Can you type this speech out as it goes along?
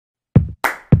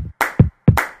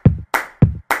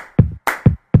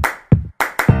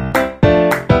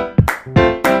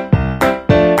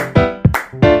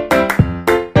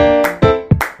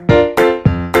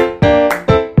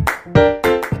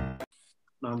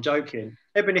I'm joking.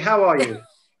 Ebony, how are you?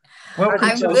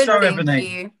 Welcome to the good, show, thank Ebony.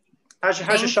 you. How's your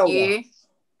Thank shoulder? you.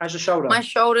 How's your shoulder? My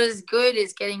shoulder's good.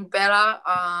 It's getting better.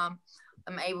 I'm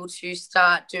able to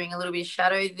start doing a little bit of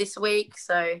shadow this week,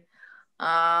 so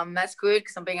that's good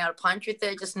because I'm being able to punch with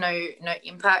it. Just no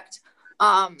impact.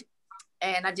 And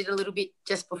I did a little bit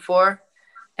just before,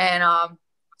 and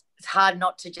it's hard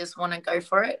not to just want to go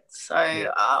for it. So I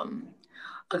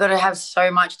got to have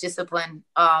so much discipline.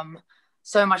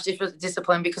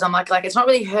 Discipline because I'm like it's not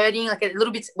really hurting, like a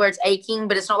little bit where it's aching,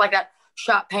 but it's not like that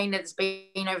sharp pain that it's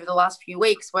been over the last few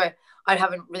weeks where I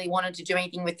haven't really wanted to do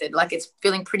anything with it. Like it's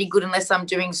feeling pretty good unless I'm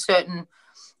doing certain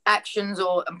actions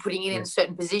or I'm putting it in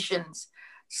certain positions.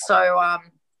 So,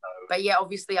 but yeah,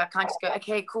 obviously I can't just go,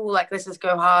 okay, cool, like let's just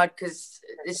go hard because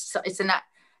it's in that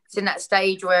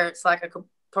stage where it's like I could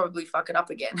probably fuck it up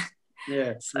again.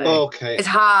 Yeah. So Okay. It's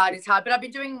hard, but I've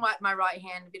been doing my right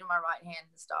hand, a bit of my right hand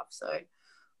and stuff. So,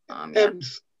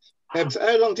 Ebs,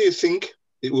 how long do you think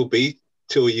it will be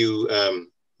till you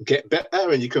get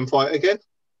better and you can fight again?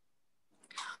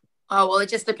 Oh, well, it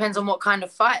just depends on what kind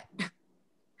of fight.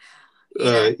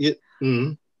 Like,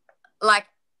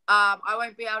 I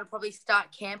won't be able to probably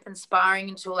start camp and sparring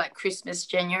until like Christmas,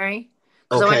 January,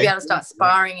 because I won't be able to start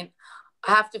sparring, and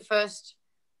I have to first.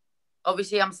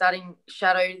 Obviously, I'm starting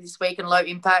shadow this week and low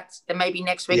impact. Then maybe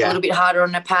next week a little bit harder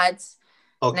on the pads.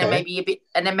 Okay. And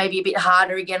then maybe a bit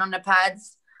harder again on the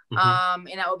pads. And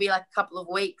that will be like a couple of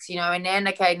weeks, And then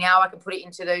now I can put it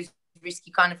into those risky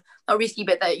kind of not risky,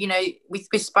 but that with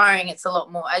sparring, it's a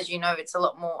lot more. As you know, it's a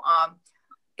lot more.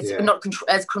 It's not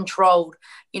as controlled,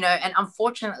 And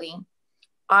unfortunately,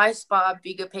 I spar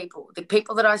bigger people. The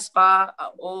people that I spar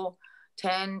are all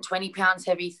 10, 20 pounds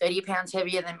heavy, 30 pounds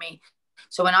heavier than me.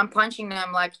 So when I'm punching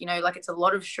them, like it's a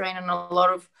lot of strain and a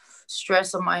lot of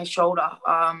stress on my shoulder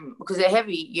because they're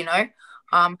heavy,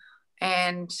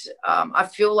 and I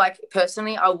feel like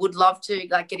personally I would love to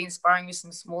like get in sparring with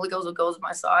some smaller girls or girls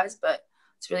my size, but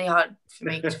it's really hard for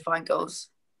me to find girls.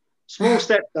 Small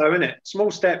steps though, isn't it?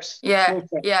 Small steps. Yeah, small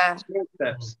steps. yeah. Small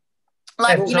steps.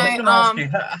 Like, I was going to ask you,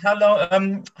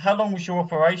 how long was your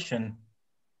operation?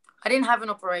 I didn't have an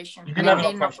operation. You didn't have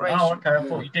an operation? Oh, okay. I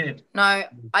thought you did. No,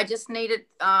 I just needed.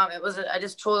 I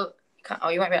just tore. Oh,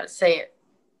 you won't be able to see it.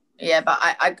 Yeah, but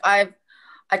I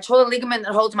tore the ligament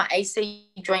that holds my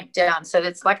AC joint down. So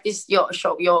it's like this. Your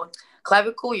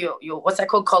clavicle, your what's that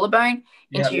called? Collarbone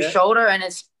into your shoulder, and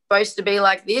it's supposed to be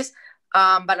like this.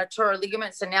 But I tore a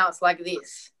ligament, so now it's like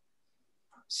this.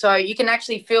 So you can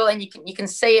actually feel, and you can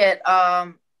see it.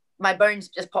 My bones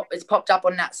it's popped up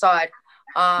on that side.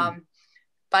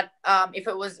 But if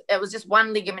it was just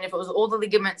one ligament, if it was all the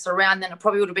ligaments around, then it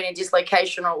probably would have been a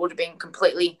dislocation, or it would have been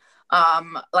completely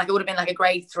it would have been like a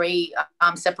grade 3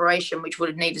 separation, which would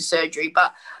have needed surgery.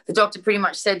 But the doctor pretty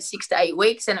much said 6 to 8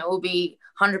 weeks, and it will be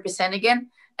 100%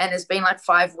 again. And it's been like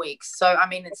 5 weeks. So I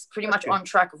mean, it's pretty much on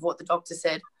track of what the doctor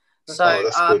said. So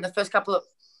the first couple of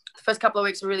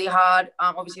weeks were really hard,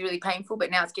 obviously really painful, but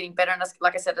now it's getting better. And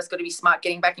like I said, that's got to be smart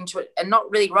getting back into it and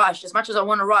not really rush. As much as I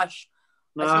want to rush,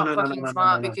 it's not fucking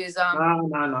smart because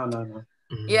no.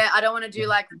 Yeah, I don't want to do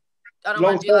like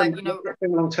long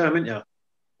term, isn't you?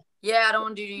 Yeah, I don't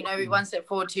want to do one step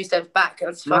forward, 2 steps back.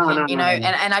 That's fucking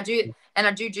and I do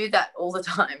that all the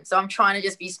time. So I'm trying to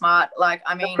just be smart. Like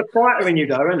I mean, that's the fighter in you,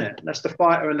 though, isn't it? That's the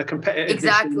fighter and the competitive.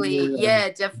 Exactly.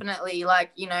 Yeah, definitely.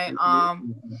 Like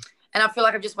and I feel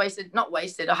like I've just not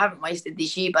wasted. I haven't wasted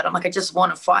this year, but I'm like I just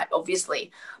want to fight,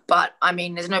 obviously. But I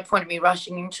mean, there's no point in me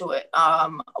rushing into it.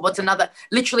 What's another?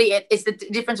 Literally, it's the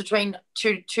difference between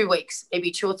 2 weeks, maybe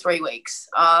 2 or 3 weeks.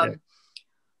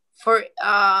 For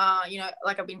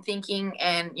like I've been thinking,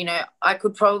 and I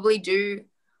could probably do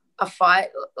a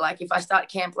fight like if I start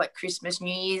camp like Christmas,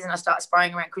 New Year's, and I start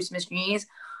sparring around Christmas, New Year's,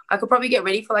 I could probably get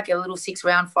ready for like a little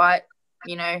 6-round fight,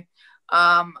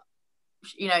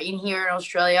 in here in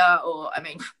Australia, or I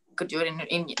mean, could do it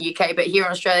in UK, but here in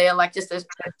Australia, like just a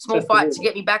small fight to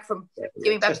get me back from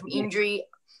injury.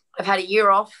 I've had a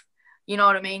year off, you know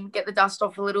what I mean? Get the dust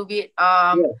off a little bit.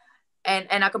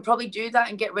 And I could probably do that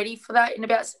and get ready for that in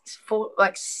about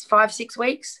 5-6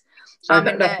 weeks. So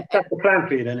that's the plan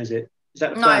for you then, is it? Is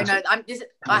that the plan? No.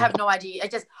 I have no idea. I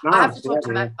have to talk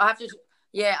to I have to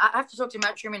talk to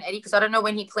Matchroom and Eddie because I don't know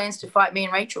when he plans to fight me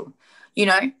and Rachel.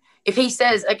 If he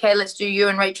says, okay, let's do you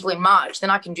and Rachel in March, then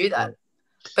I can do that.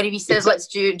 But if he says let's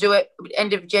do it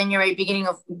end of January, beginning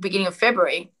of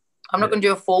February, I'm not going to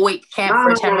do a 4-week camp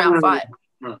for a 10-round fight.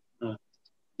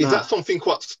 Is that something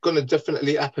what's going to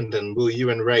definitely happen then? Will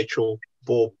you and Rachel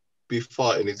both be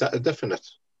fighting? Is that a definite?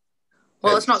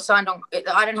 Well, it's not signed on.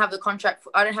 I don't have the contract.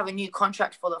 I don't have a new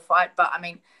contract for the fight, but I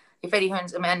mean, if Eddie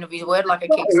Hearn's a man of his word, like I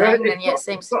keep saying, then yeah, it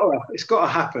seems it's got to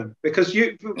happen because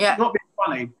yeah. Not being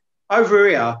funny. Over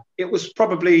here, it was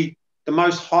probably the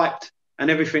most hyped and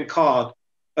everything fight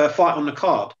on the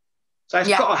card. So it's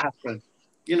got to happen.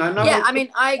 You know, I mean,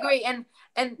 I agree. And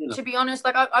to be honest,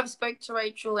 like I've spoke to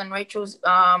Rachel and Rachel's,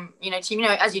 team,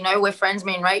 as you know, we're friends,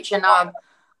 me and Rach, and, I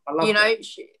love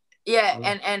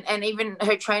and even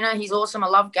her trainer, he's awesome. I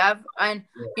love Gav. And,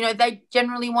 they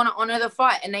generally want to honor the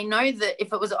fight. And they know that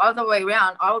if it was the other way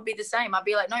around, I would be the same. I'd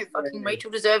be like, no, fucking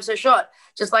Rachel deserves her shot.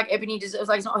 Just like Ebony deserves,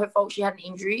 like, it's not her fault she had an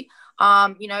injury.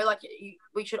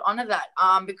 We should honor that.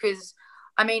 Because,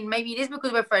 I mean, maybe it is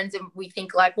because we're friends and we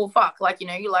think like, well, fuck, like,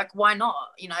 you're like, why not?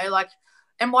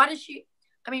 And why does she,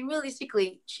 I mean,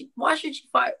 realistically, why should she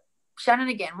fight Shannon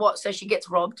again? What? So she gets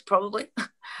robbed, probably.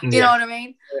 You know what I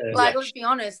mean? Let's be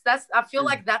honest. I feel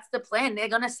like that's the plan. They're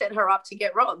gonna set her up to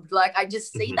get robbed. Like, I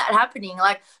just see that happening.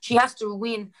 Like, she has to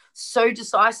win so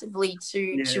decisively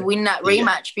to win that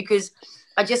rematch because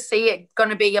I just see it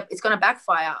gonna be it's gonna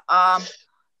backfire. And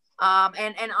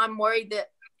I'm worried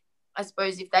that I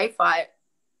suppose if they fight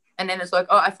and then it's like,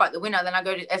 oh, I fight the winner, then I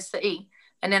go to SCE.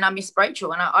 And then I miss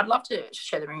Rachel, and I'd love to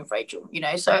share the ring with Rachel,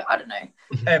 so I don't know.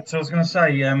 So I was going to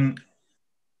say, don't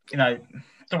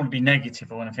want to be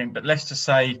negative or anything, but let's just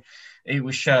say it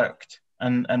was shirked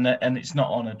and it's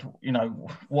not honoured.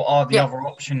 What are the other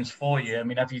options for you? I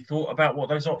mean, have you thought about what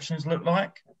those options look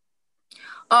like?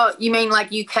 Oh, you mean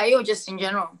like UK or just in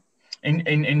general?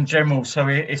 In general. So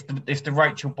if the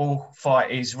Rachel Ball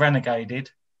fight is renegaded,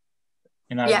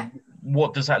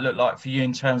 what does that look like for you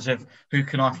in terms of who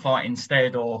can I fight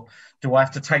instead, or do I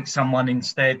have to take someone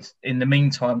instead in the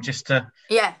meantime just to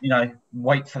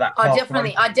wait for that? I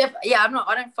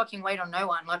don't fucking wait on no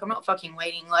one. Like, I'm not fucking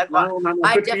waiting. Like,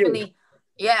 I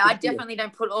definitely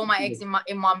don't put all my eggs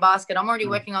in one basket. I'm already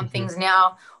working on things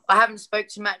now. I haven't spoke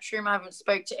to Matchroom. I haven't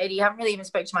spoke to Eddie. I haven't really even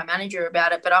spoke to my manager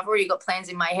about it, but I've already got plans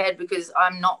in my head because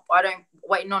I don't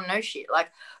waiting on no shit.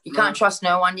 Like, you can't trust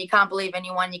no one. You can't believe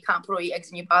anyone. You can't put all your eggs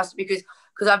in your basket because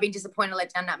I've been disappointed,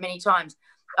 let down that many times.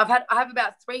 I have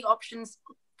about 3 options.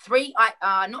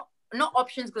 Not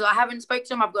options because I haven't spoke to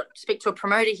them. I've got to speak to a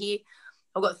promoter here.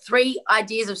 I've got 3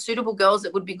 ideas of suitable girls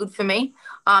that would be good for me.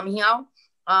 Here.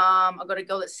 I've got a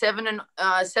girl that's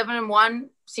 7-1,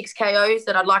 6 KOs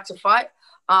that I'd like to fight.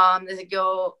 There's a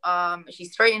girl,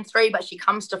 she's 3-3, but she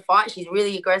comes to fight. She's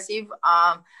really aggressive.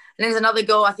 And there's another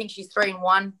girl, I think she's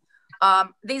 3-1.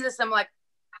 These are some like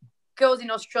girls in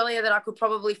Australia that I could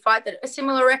probably fight that are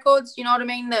similar records. You know what I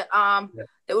mean? That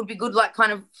would be good, like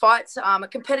kind of fights,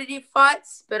 competitive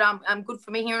fights. But good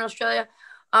for me here in Australia.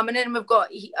 And then we've got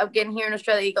again here in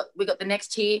Australia, we got the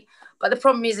next tier. But the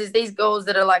problem is these girls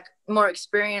that are like more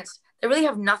experienced, they really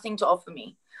have nothing to offer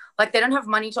me. Like, they don't have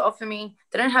money to offer me.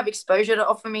 They don't have exposure to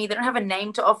offer me. They don't have a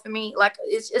name to offer me. Like,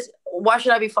 it's just, why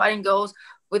should I be fighting girls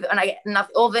and I get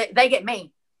nothing? Or they get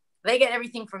me. They get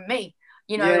everything from me.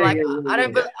 I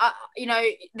don't,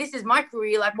 this is my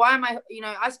career. Like, why am I,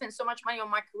 I spent so much money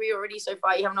on my career already so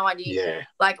far. You have no idea. Yeah.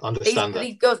 Like,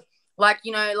 these girls, like,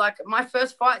 like my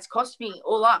first fights cost me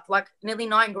all up like nearly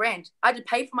 $9,000. I had to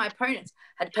pay for my opponents.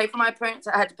 I had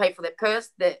to pay for their purse,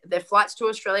 their flights to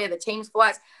Australia, their team's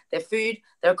flights, their food,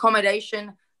 their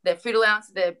accommodation, their food allowance,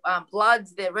 their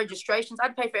bloods, their registrations.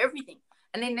 I'd pay for everything.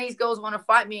 And then these girls want to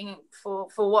fight me for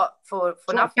what? For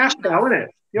nothing. Cash cow, isn't it?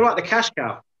 You're like the cash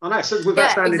cow. I know. So with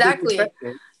that sounding exactly.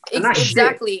 And that's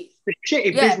exactly. Shit.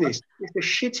 It's a shitty business. It's a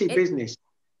shitty business.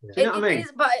 Do you know what I mean?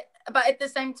 Is, but at the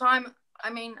same time, I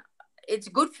mean, it's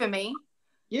good for me.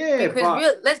 Yeah.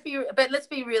 Because let's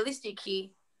be realistic here.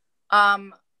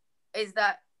 Is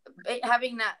that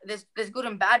having that there's good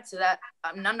and bad to that.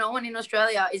 No one in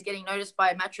Australia is getting noticed by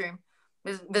a Matchroom.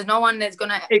 There's no one that's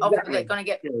gonna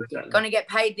get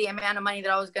paid the amount of money that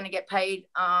I was gonna get paid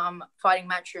fighting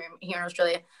Matchroom here in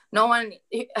Australia. No one.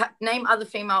 Name other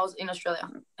females in Australia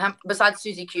besides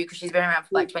Susie Q, because she's been around for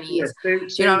like 20 years. Do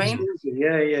you know what I mean?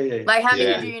 Yeah. Like, how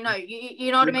many do you know?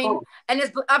 You know what I mean?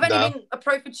 And I've only been a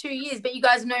pro for 2 years, but you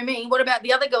guys know me. What about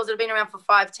the other girls that have been around for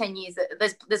 5-10 years?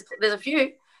 There's a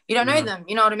few. You don't know them.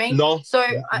 You know what I mean? No. So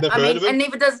I mean, and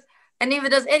neither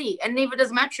does Eddie, and neither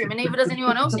does Matchroom, and neither does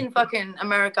anyone else in fucking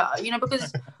America.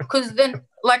 Because then,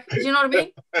 like, do you know what I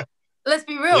mean? Let's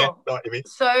be real. Yeah, know what you mean.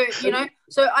 So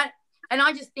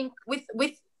I just think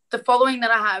with the following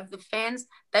that I have, the fans,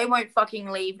 they won't fucking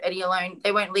leave Eddie alone.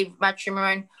 They won't leave Matchroom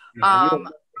alone.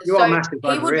 He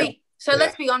would be. So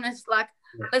let's be honest. Like,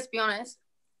 let's be honest.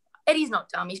 Eddie's not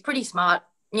dumb. He's pretty smart.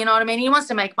 You know what I mean? He wants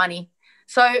to make money.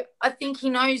 So I think he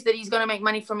knows that he's going to make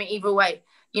money from it either way.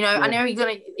 I know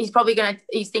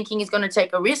he's thinking he's going to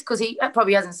take a risk because he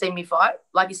probably hasn't seen me fight.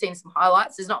 Like, he's seen some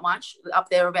highlights. There's not much up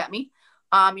there about me.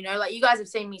 You know, like you guys have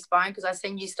seen me sparring because I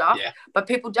send you stuff, but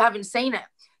people haven't seen it.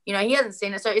 You know, he hasn't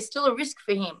seen it, so it's still a risk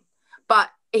for him. But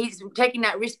he's taking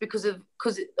that risk because of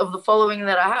the following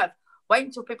that I have. Wait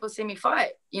until people see me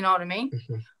fight. You know what I mean?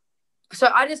 Mm-hmm. So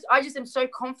I just am so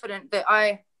confident that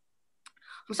I'm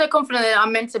so confident that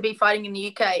I'm meant to be fighting in the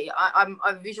UK.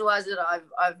 I've visualized it.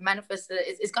 I've manifested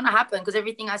it. It's going to happen because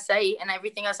everything I say and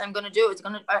everything I say I'm going to do, it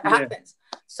happens.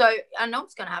 So I know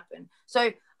it's going to happen.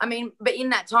 So, I mean, but in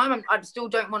that time, I still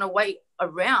don't want to wait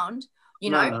around. You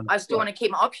know, no. I still want to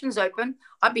keep my options open.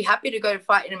 I'd be happy to go to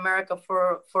fight in America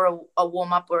for a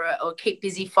warm-up or keep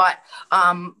busy fight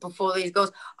before these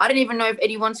girls. I don't even know if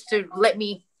Eddie wants to let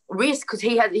me risk because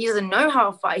he doesn't know how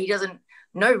to fight. He doesn't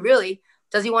know really.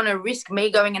 Does he want to risk me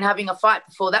going and having a fight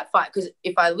before that fight? Because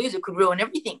if I lose, it could ruin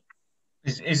everything.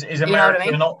 Is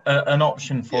America an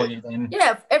option for you then?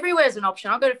 Yeah, everywhere's an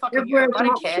option. I'll go to fucking Europe. I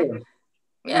don't care.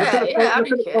 Yeah, I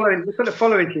don't care. Look at the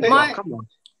following thing. Come on.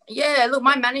 Yeah, look,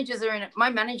 my managers are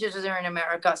in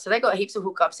America, so they got heaps of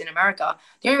hookups in America.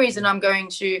 The only reason I'm going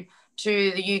to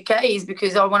the UK is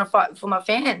because I want to fight for my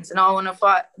fans and I want to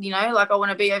fight. You know, like I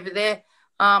want to be over there.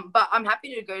 But I'm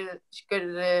happy to go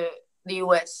to the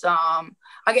US.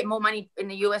 I get more money in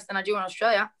the US than I do in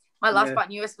Australia. My last fight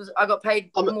in the US I got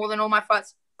paid more than all my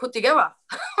fights put together.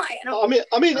 Would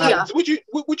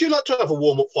you like to have a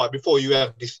warm-up fight before you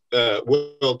have this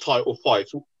world title fight,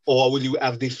 or will you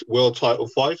have this world title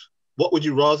fight? What would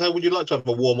you rather have? Would you like to have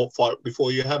a warm-up fight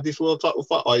before you have this world title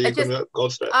fight? Or are you going to go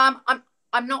straight?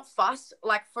 I'm not fussed.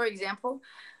 Like, for example,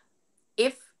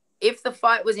 if the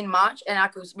fight was in March and I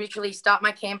could literally start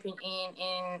my camp in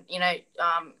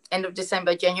end of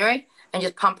December, January, and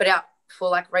just pump it out for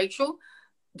like Rachel,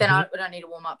 then I don't need a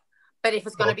warm up. But if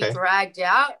it's going to be dragged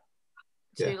out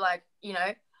to like, you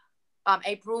know,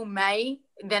 April, May,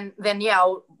 then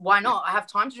why not? I have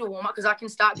time to do a warm up because I can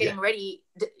start getting ready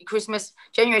Christmas,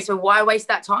 January. So why waste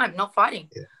that time not fighting?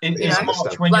 Yeah. In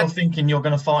March, when you're thinking you're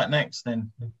going to fight next,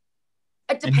 then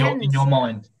it depends in your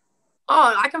mind.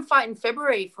 Oh, I can fight in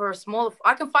February for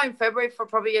I can fight in February for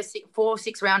probably a 4 or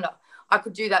 6 rounder. I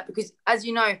could do that because, as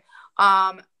you know,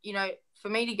 for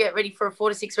me to get ready for a 4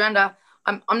 to 6 rounder,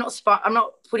 I'm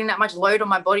not putting that much load on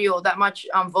my body or that much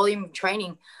volume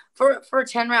training. For a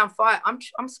 10-round fight,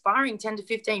 I'm sparring 10 to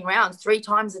 15 rounds 3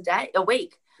 times a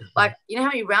week. Mm-hmm. Like, you know how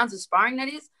many rounds of sparring that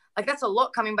is? Like, that's a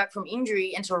lot coming back from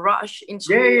injury and to rush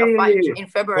into a fight in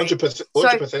February.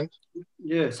 100%.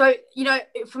 So, you know,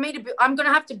 for me I'm going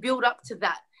to have to build up to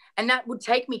that. And that would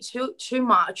take me too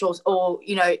much or,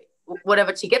 you know,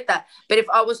 whatever to get that. But if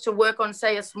I was to work on,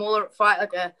 say, a smaller fight,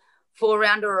 like a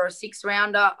 4-rounder or a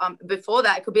 6-rounder, before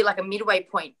that, it could be like a midway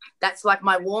point. That's like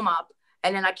my warm up.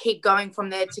 And then I keep going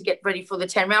from there to get ready for the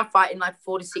 10-round fight in like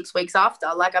 4 to 6 weeks after.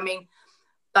 Like, I mean,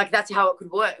 like that's how it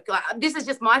could work. Like, this is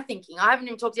just my thinking. I haven't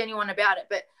even talked to anyone about it,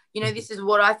 but you know, this is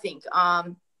what I think.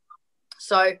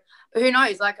 So who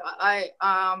knows? Like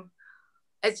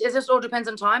it just all depends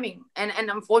on timing. And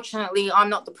unfortunately, I'm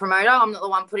not the promoter. I'm not the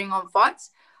one putting on fights.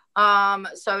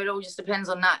 So it all just depends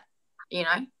on that. You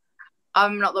know,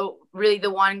 I'm not really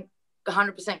the one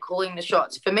 100% calling the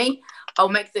shots. For me, I'll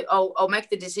make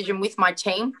the decision with my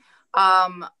team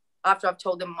after I've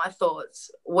told them my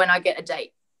thoughts when I get a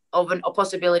date of a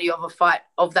possibility of a fight,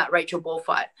 of that Rachel Ball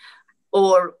fight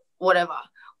or whatever.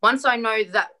 Once I know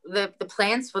that the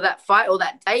plans for that fight or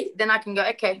that date, then I can go,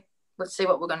 okay, let's see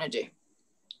what we're going to do.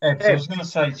 Ed, I was going to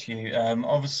say to you,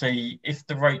 obviously, if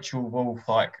the Rachel Ball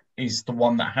fight is the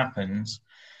one that happens,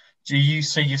 do you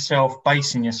see yourself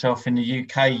basing yourself in the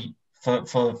UK for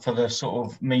the sort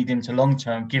of medium to long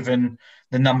term, given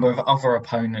the number of other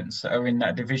opponents that are in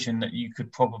that division that you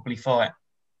could probably fight?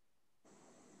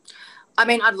 I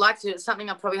mean, I'd like to. It's something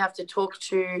I probably have to talk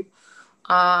to,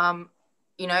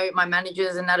 you know, my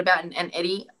managers and that about, and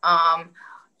Eddie.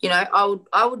 You know,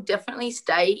 I would definitely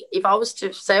stay if I was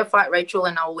to say I fight Rachel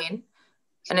and I'll win,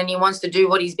 and then he wants to do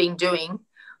what he's been doing,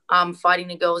 fighting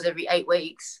the girls every 8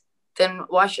 weeks. Then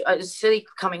why should I? It's silly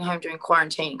coming home during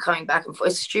quarantine, coming back and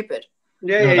forth. It's stupid.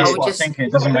 That's what I'm thinking.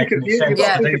 It doesn't make any sense to do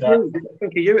that. You've got to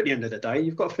think of you at the end of the day.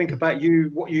 You've got to think about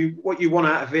you, what you want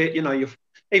out of it. You know,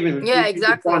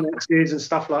 exactly finances and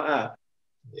stuff like that.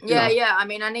 Yeah. I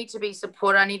mean, I need to be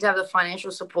supported. I need to have the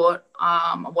financial support,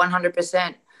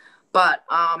 100%. But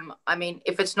I mean,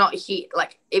 if it's not here,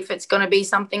 like if it's going to be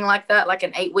something like that, like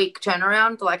an 8-week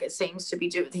turnaround, like he seems to be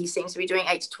doing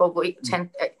 8 to 12 weeks, 10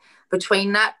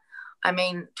 between that. I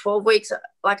mean, 12 weeks,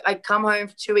 like I come home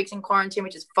for 2 weeks in quarantine,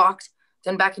 which is fucked,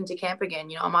 then back into camp again.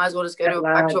 You know, I might as well just go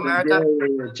back to America.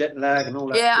 Jet lag and all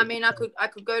that. Yeah, I mean, I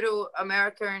could go to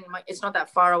America and it's not that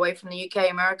far away from the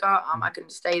UK, America. I can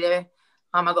stay there.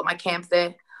 I got my camp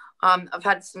there. I've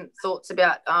had some thoughts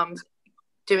about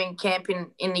doing camp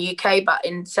in the UK. But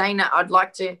in saying that, I'd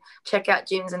like to check out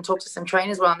gyms and talk to some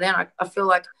trainers while I'm there. I feel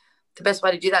like the best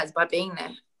way to do that is by being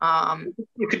there.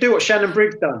 You could do what Shannon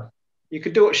Briggs done.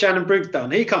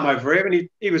 He come over here and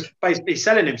he was basically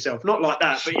selling himself. Not like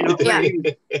that, but you know what I mean?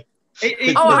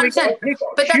 He got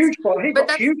huge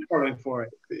following for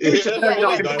it.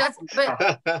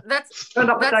 Turned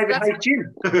up at David Hayes'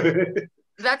 gym.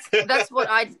 That's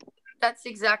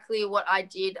exactly what I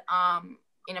did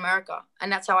in America,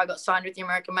 and that's how I got signed with the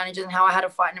American managers and how I had a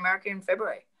fight in America in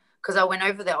February, because I went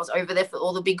over there. I was over there for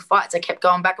all the big fights. I kept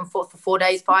going back and forth for 4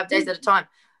 days, 5 days at a time.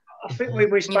 I think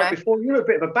we spoke before. You were a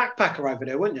bit of a backpacker over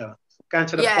there, weren't you? Going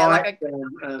to the fight. Like I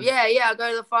go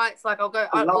to the fights. Like I'll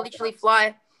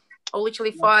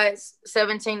literally fly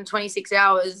 17, 26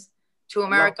 hours to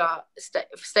America,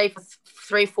 stay for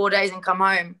 3-4 days and come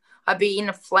home. I'd be in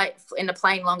the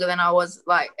plane longer than I was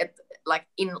on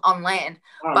land.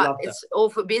 But it's all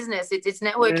for business. It's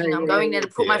networking. I'm going there to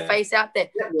put my face out there,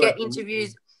 get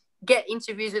interviews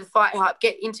with Fight Hype,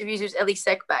 get interviews with Ellie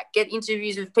Sekback, get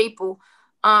interviews with people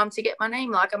to get my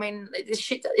name. Like, I mean, this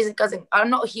shit doesn't. I'm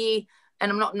not here and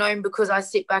I'm not known because I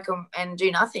sit back and do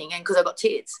nothing and because I got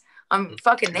tits. I'm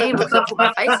fucking there because I put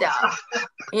my face out.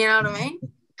 You know what I mean?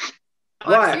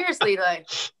 Like, seriously though,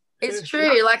 it's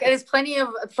true. Like, there's plenty of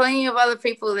other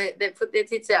people that put their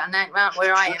tits out and that aren't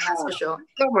where I am. That's for sure.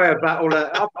 Don't worry about all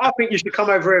that. I think you should come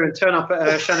over here and turn up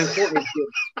at Shannon Courtney's gym.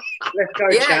 Let's go,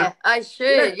 champ. I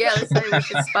should. Yeah, let's say we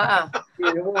should spar.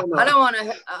 I don't want to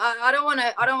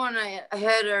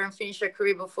hurt her and finish her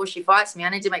career before she fights me. I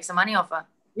need to make some money off her.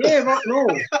 Yeah, right and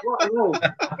all. I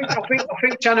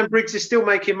think Shannon Briggs is still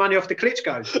making money off the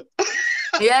Klitschko's.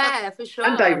 Yeah, for sure.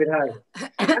 And David Hay.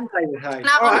 No,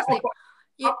 honestly,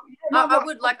 I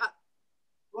would like.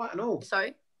 Right and all.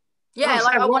 Sorry. Yeah,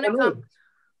 like I want to come.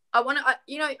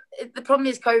 The problem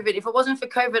is COVID. If it wasn't for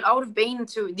COVID, I would have been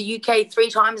to the UK 3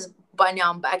 times by now.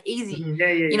 I'm back easy.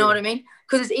 You know what I mean?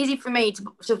 Because it's easy for me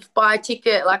to buy a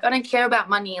ticket. Like, I don't care about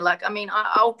money. Like, I mean,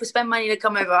 I'll spend money to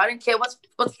come over. I don't care what's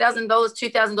 $1,000,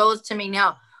 $2,000 to me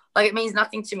now. Like, it means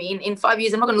nothing to me. In 5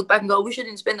 years, I'm not going to look back and go, we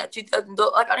shouldn't spend that $2,000.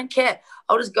 Like, I don't care.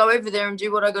 I'll just go over there and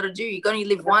do what I got to do. You're going to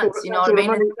live once. You know what I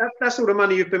mean? That's all the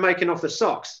money you've been making off the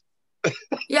socks.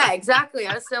 Yeah, exactly.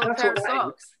 I just sell a pair of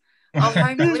socks. I'll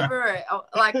home deliver it,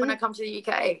 like when I come to the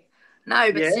UK. No,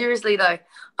 but seriously though,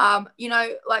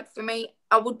 like for me,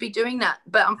 I would be doing that,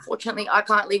 but unfortunately, I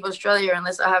can't leave Australia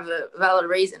unless I have a valid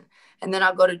reason, and then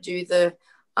I've got to do the,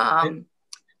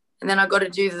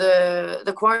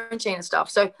 the quarantine and stuff.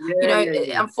 So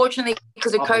unfortunately,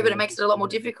 because of COVID, it makes it a lot more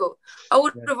difficult. I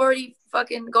would have already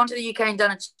fucking gone to the UK and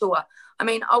done a tour. I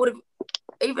mean, I would have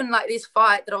even like this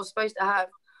fight that I was supposed to have.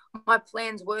 My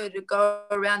plans were to go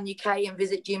around the UK and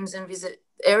visit gyms and visit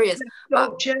areas.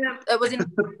 But it was in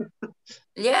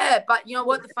but you know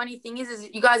what the funny thing is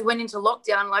you guys went into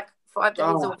lockdown like 5 days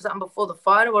or something before the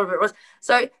fight or whatever it was.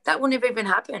 So that wouldn't have even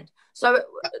happened. So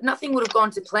nothing would have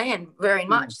gone to plan very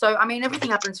much. So I mean, everything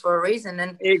happens for a reason.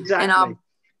 And exactly.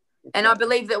 And I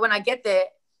believe that when I get there,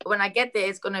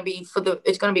 it's going to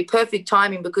be perfect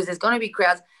timing because there's going to be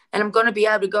crowds and I'm going to be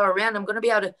able to go around. I'm going to be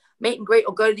able to meet and greet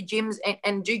or go to the gyms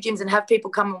and do gyms and have people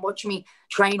come and watch me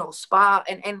train or spar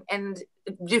and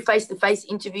do face-to-face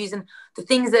interviews and the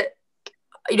things that,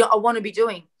 I want to be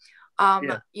doing,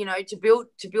 to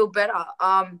build better.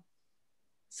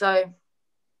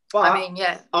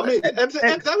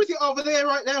 Everything over there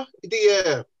right now,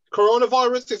 the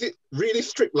coronavirus, is it really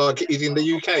strict like it is in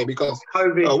the UK? Because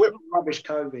COVID, rubbish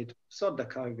COVID, sod the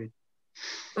COVID.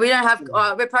 We don't have,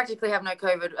 we practically have no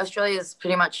COVID. Australia's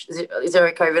pretty much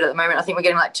zero COVID at the moment. I think we're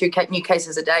getting like 2 new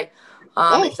cases a day,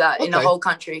 in the whole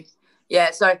country.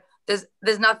 Yeah, so there's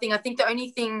nothing. I think the only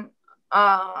thing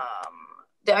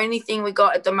we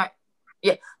got at the moment,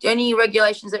 the only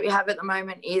regulations that we have at the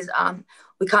moment is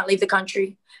we can't leave the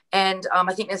country. And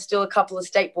I think there's still a couple of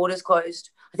state borders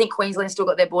closed. I think Queensland's still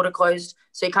got their border closed,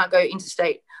 so you can't go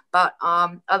interstate. But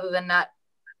other than that,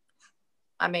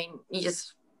 I mean,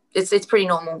 it's pretty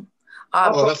normal.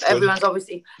 Everyone's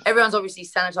obviously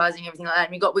sanitizing everything like that.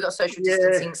 And we got social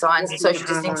distancing signs and social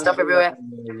distancing stuff everywhere.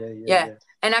 Yeah.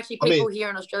 And actually, people here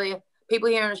in Australia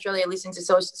listen to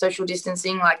social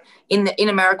distancing. Like in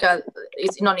America,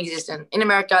 it's non-existent. In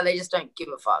America, they just don't give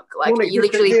a fuck. Like you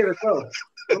literally,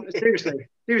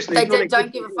 seriously, they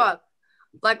don't give a fuck.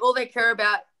 Like all they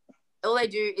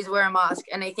do is wear a mask,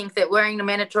 and they think that wearing the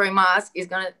mandatory mask is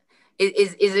a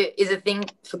thing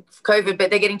for COVID, but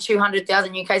they're getting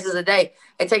 200,000 new cases a day.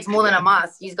 It takes more than a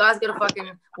mask. You guys got to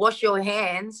fucking wash your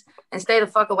hands and stay the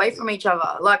fuck away from each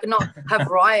other. Like, not have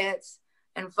riots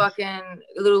and fucking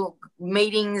little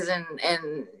meetings and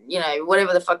you know,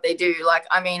 whatever the fuck they do. Like,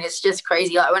 I mean, it's just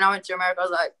crazy. Like when I went to America, I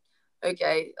was like,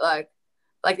 okay, like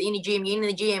in the gym, you're in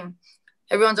the gym,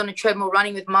 everyone's on a treadmill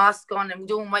running with masks on and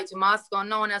doing weights with masks on.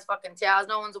 No one has fucking towels.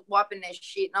 No one's wiping their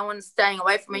shit. No one's staying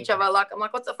away from each other. Like, I'm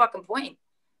like, what's the fucking point?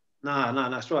 No,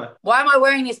 that's right. Why am I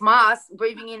wearing this mask,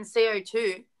 breathing in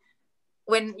CO2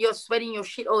 when you're sweating your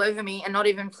shit all over me and not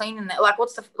even cleaning it? Like,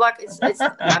 what's the, like, it's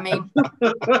I mean,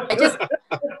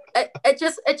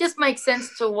 it just makes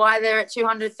sense to why they're at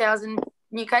 200,000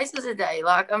 new cases a day.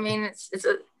 Like, I mean, it's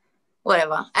a,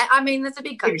 whatever. I mean, it's a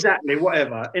big country. Exactly,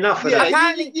 whatever. Enough of that.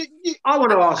 I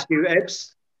want to ask you,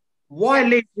 Ebbs, why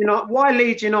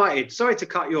Leeds United? Sorry to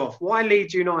cut you off. Why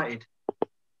Leeds United?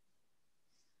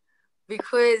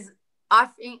 Because I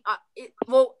think,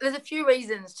 well, there's a few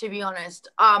reasons, to be honest.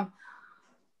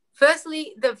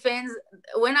 Firstly, the fans,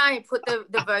 when I put the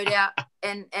vote out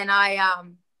and I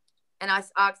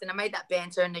asked and I made that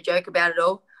banter and the joke about it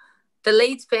all, the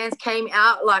Leeds fans came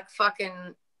out like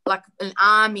fucking, like an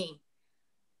army.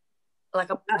 Like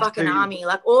a fucking army.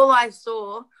 Like all I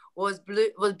saw was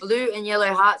blue and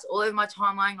yellow hearts all over my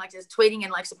timeline, like just tweeting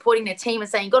and like supporting their team and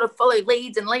saying, you got to follow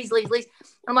Leeds and Leeds.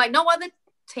 I'm like, no other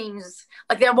teams.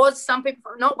 Like there was some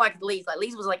people, not like Leeds. Like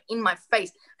Leeds was like in my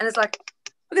face. And it's like,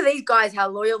 look at these guys, how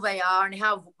loyal they are and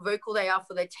how vocal they are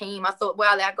for their team. I thought,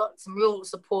 wow, they got some real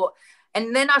support.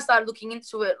 And then I started looking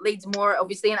into it, Leeds more,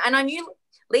 obviously. And I knew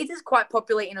Leeds is quite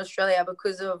popular in Australia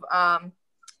because of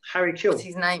Harry Kewell. What's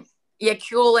his name? Yeah,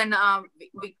 Kewell and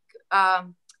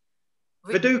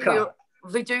Viduka.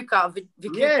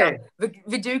 Yeah.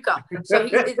 Viduka. So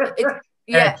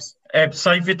yeah. Eb,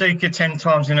 say Viduka 10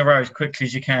 times in a row as quickly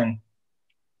as you can.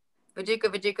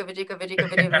 Viduka.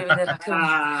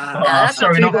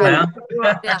 Sorry, not now.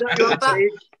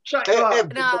 Shut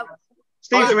up.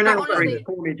 Steve's in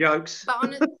corny jokes.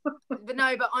 But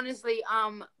honestly,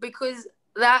 because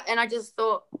that, and I just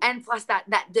thought, and plus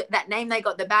that name they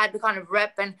got, the bad kind of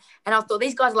rep, and I thought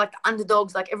these guys are like the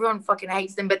underdogs, like everyone fucking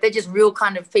hates them, but they're just real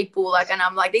kind of people, like, and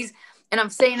I'm like these, and I'm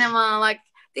seeing them like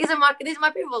these are my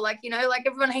people, like, you know, like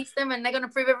everyone hates them and they're gonna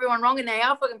prove everyone wrong, and they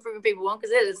are fucking proving people wrong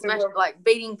because they're just like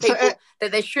beating people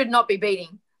that they should not be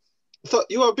beating. So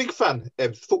you are a big fan,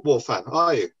 football fan,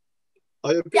 are you?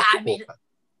 Are you a big football fan?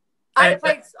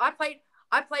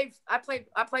 I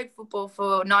played football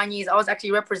for 9 years. I was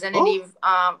actually representative.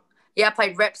 I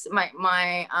played reps. When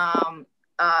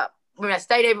I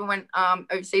stayed over, went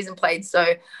overseas and played. So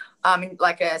in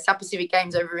like South Pacific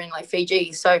games over in like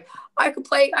Fiji. So I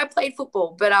played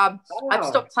football, but I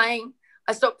stopped playing.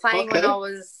 When I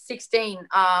was 16.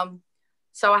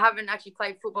 So I haven't actually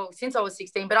played football since I was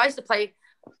 16. But I used to play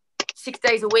 6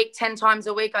 days a week, 10 times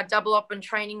a week. I'd double up in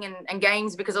training and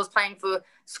games because I was playing for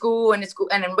school and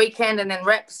then weekend and then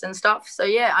reps and stuff. So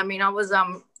yeah, I mean, I was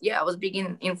big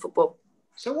in football.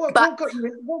 So what got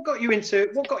you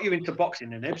into boxing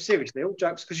then, Eb? Seriously, all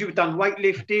jokes, because you've done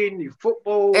weightlifting, you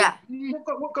football. Yeah.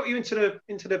 What got you into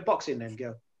the boxing then,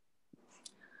 girl?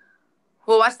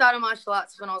 Well, I started martial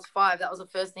arts when I was 5. That was the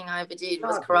first thing I ever did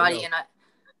was karate,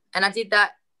 and I did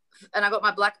that, and I got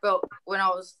my black belt when I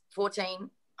was 14.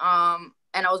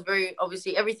 And I was very,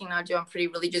 obviously, everything I do, I'm pretty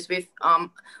religious with.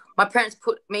 My parents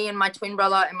put me and my twin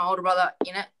brother and my older brother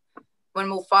in it when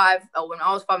we were 5. Or when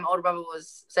I was 5, my older brother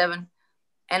was 7.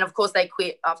 And of course, they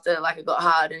quit after like it got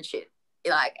hard and shit.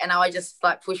 Like, and I just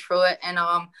like pushed through it. And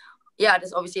I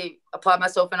just obviously applied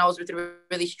myself. And I was with a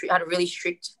really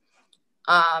strict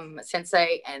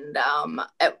sensei, and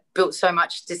it built so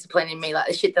much discipline in me. Like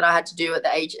the shit that I had to do at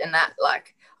the age and that,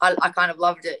 like, I kind of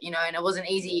loved it, you know, and it wasn't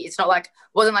easy. It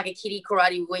wasn't like a kiddie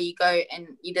karate where you go and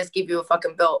you just give you a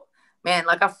fucking belt. Man,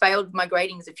 like I failed my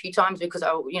gradings a few times because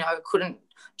I couldn't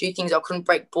do things. I couldn't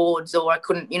break boards, or I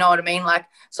couldn't, you know what I mean? Like,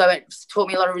 so it taught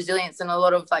me a lot of resilience and a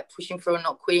lot of like pushing through and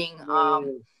not quitting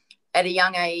at a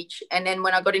young age. And then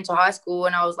when I got into high school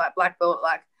and I was like black belt,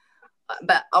 like,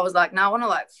 but I was like, no, I want to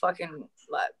like fucking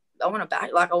like, I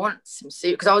want some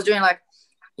serious, because I was doing like,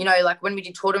 you know, like when we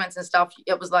did tournaments and stuff,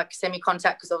 it was like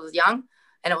semi-contact because I was young,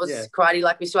 and it was karate,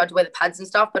 like we still had to wear the pads and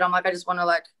stuff. But I'm like, I just want to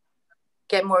like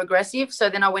get more aggressive. So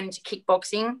then I went into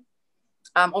kickboxing,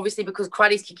 obviously because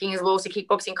karate's kicking as well. So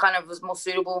kickboxing kind of was more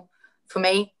suitable for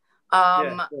me.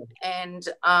 And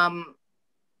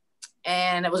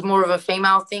it was more of a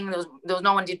female thing. There was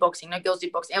no one did boxing. No girls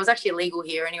did boxing. It was actually illegal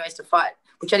here anyways to fight,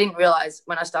 which I didn't realize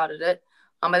when I started it.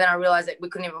 But then I realized that we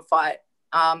couldn't even fight.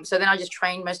 So then I just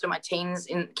trained most of my teens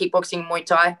in kickboxing, Muay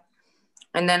Thai.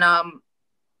 And then, and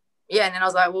then I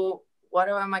was like, well, why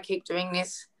do I keep doing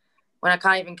this when I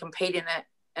can't even compete in it?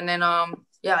 And then, I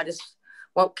just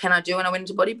what can I do? And I went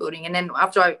into bodybuilding. And then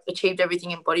after I achieved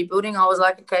everything in bodybuilding, I was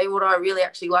like, okay, what do I really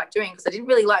actually like doing? Because I didn't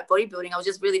really like bodybuilding. I was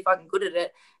just really fucking good at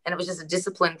it. And it was just a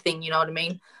discipline thing, you know what I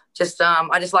mean?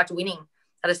 I just liked winning.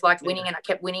 I just liked winning, and I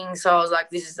kept winning. So I was like,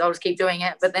 I'll just keep doing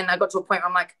it. But then I got to a point where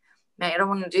I'm like, man, I don't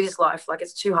want to do this life. Like,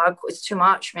 it's too hard. It's too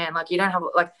much, man. Like, you don't have,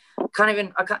 like, I can't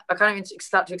even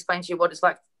start to explain to you what it's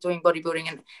like doing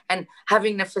bodybuilding and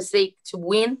having the physique to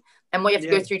win and what you have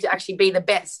to go through to actually be the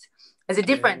best. There's a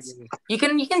difference. You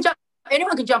can jump.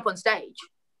 Anyone can jump on stage.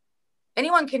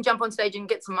 Anyone can jump on stage and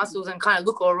get some muscles and kind of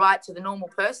look all right to the normal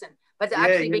person. But to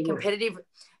actually be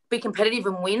competitive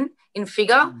and win in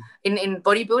figure in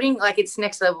bodybuilding, like, it's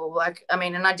next level. Like, I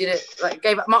mean, and I did it, like,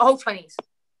 gave up my whole 20s.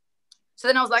 So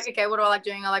then I was like, okay, what do I like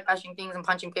doing? I like bashing things and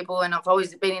punching people, and I've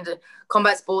always been into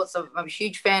combat sports. I'm a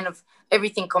huge fan of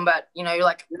everything combat, you know,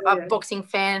 like a boxing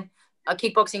fan, a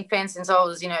kickboxing fan since I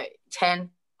was, 10.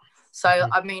 So,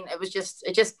 I mean, it just,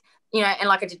 and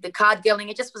like I did the card gelling,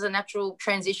 it just was a natural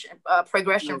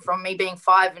progression from me being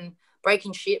 5 and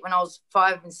breaking shit when I was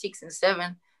 5 and 6 and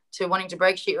 7 to wanting to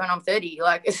break shit when I'm 30.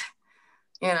 Like, it's,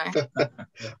 I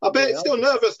bet it's still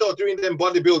nervous though doing them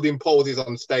bodybuilding poses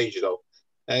on stage though.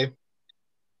 Hey,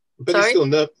 but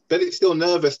it's still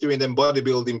nervous doing them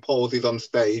bodybuilding poses on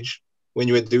stage when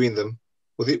you were doing them.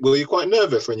 Were you quite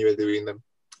nervous when you were doing them?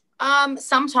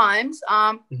 Sometimes,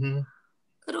 a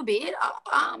little bit.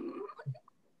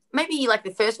 Maybe like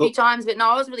the first few times, but no,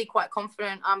 I was really quite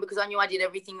confident because I knew I did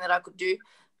everything that I could do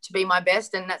to be my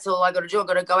best, and that's all I got to do. I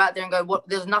got to go out there and go,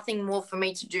 there's nothing more for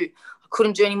me to do. I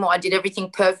couldn't do any more. I did everything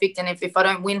perfect, and if I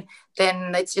don't win,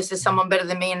 then it's just there's someone better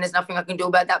than me, and there's nothing I can do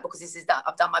about that because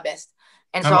I've done my best.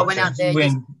 And so I went out there.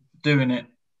 Win doing it?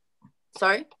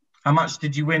 Sorry? How much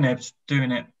did you win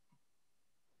doing it?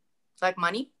 Like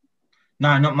money?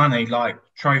 No, not money, like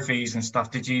trophies and stuff.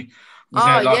 Was there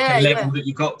like a level that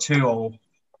you got to, or?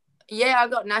 Yeah, I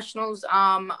got nationals.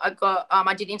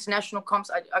 I did international comps.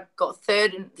 I got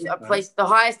third, and I placed the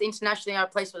highest internationally. I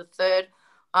placed for the third.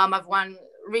 I've won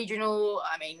regional.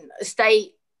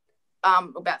 State.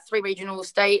 About 3 regional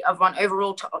state. I've won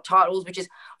overall titles, which is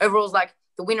overall's like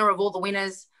the winner of all the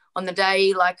winners on the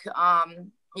day. Like, I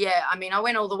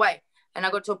went all the way, and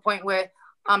I got to a point where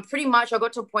I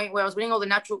was winning all the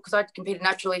natural, because I competed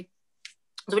naturally.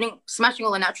 I was smashing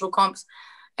all the natural comps.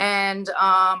 And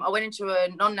I went into a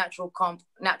non-natural comp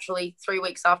naturally 3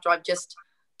 weeks after I'd just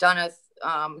done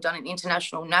an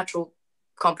international natural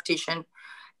competition,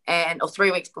 or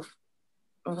 3 weeks before.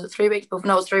 Was it 3 weeks before?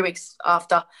 No, it was 3 weeks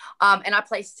after. And I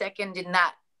placed second in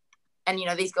that. And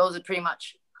these girls are pretty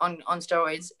much on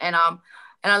steroids. And I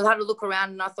had to look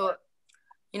around, and I thought,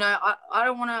 I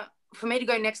don't want to. For me to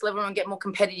go next level and get more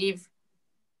competitive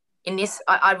in this,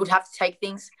 I would have to take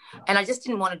things, and I just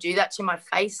didn't want to do that to my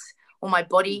face or my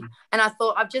body. And I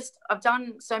thought, I've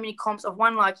done so many comps. I've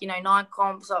won 9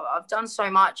 comps. I've done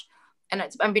so much, and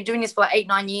I've been doing this for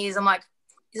 8-9 years. I'm like,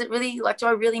 is it really, do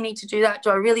I really need to do that?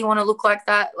 Do I really want to look like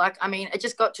that? It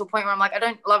just got to a point where I'm like, I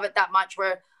don't love it that much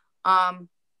where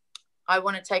I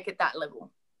want to take it that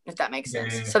level, if that makes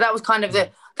sense. Yeah. So that was kind of the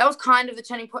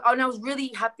turning point. Oh, and I was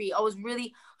really happy.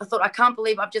 I thought, I can't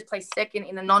believe I've just placed second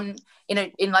in a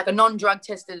non-drug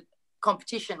tested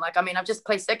competition. I've just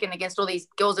placed second against all these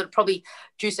girls that are probably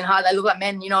juicing hard. They look like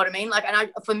men, you know what I mean?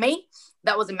 For me,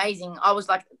 that was amazing. I was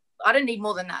like, I don't need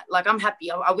more than that. I'm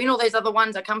happy. I win all those other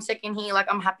ones. I come second here.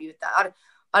 I'm happy with that.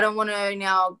 I don't want to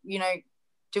now,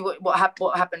 do what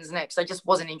happens next. I just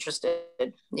wasn't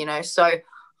interested, So,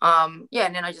 and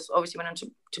then I just obviously went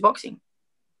into boxing.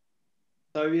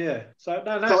 So yeah. So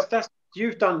no, that's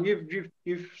you've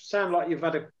sound like you've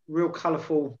had a real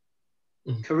colourful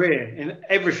career in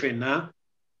everything now.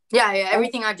 Yeah,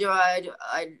 everything I do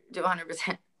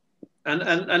 100%.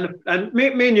 And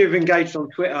me and you have engaged on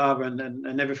Twitter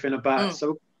and everything about it.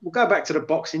 So we'll go back to the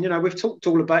boxing. We've talked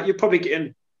all about, you're probably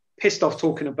getting pissed off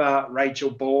talking about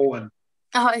Rachel Ball and.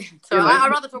 Oh, so I'd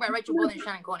rather talk about Rachel Ball than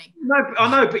Shannon Corney. No, I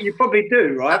know, but you probably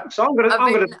do, right? So I'm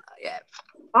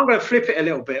gonna flip it a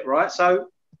little bit, right? So,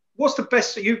 what's the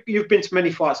best? You've been to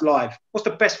many fights live. What's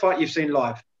the best fight you've seen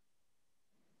live?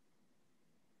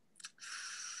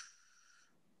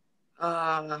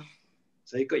 So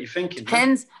you got your thinking.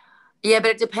 Depends. Yeah,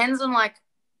 but it depends on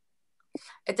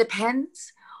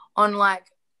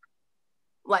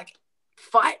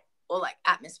fight or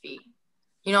atmosphere.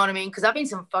 You know what I mean? Because I've been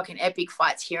some fucking epic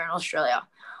fights here in Australia.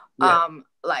 Yeah.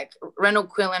 Reynold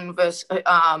Quillen versus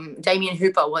Damien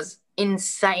Hooper was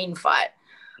insane fight.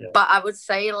 Yeah. But I would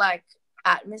say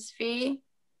atmosphere,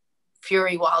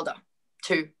 Fury Wilder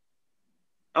 2.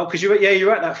 Oh, because you're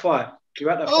at that fight. You're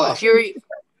at that fight. Fury.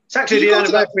 It's actually the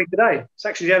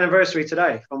anniversary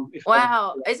today.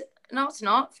 Wow. No, it's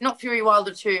not. Not Fury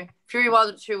Wilder 2. Fury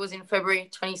Wilder 2 was in February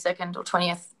 22nd or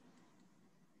 20th.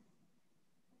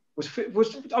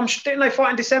 Didn't they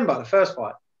fight in December, the first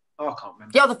fight? Oh, I can't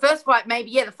remember. Yeah, the first fight,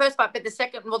 maybe. Yeah, the first fight, but the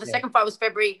second fight was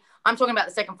February. I'm talking about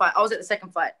the second fight. I was at the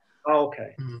second fight. Oh,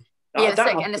 okay. Yeah,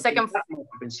 that must have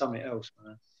been something else,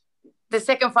 man. The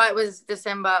second fight was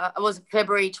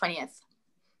February 20th.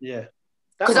 Yeah.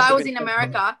 Because I was in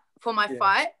America for my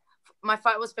fight. My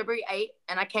fight was February 8th,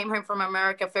 and I came home from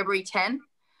America February 10th.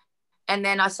 And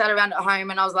then I sat around at home,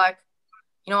 and I was like,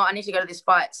 you know what, I need to go to this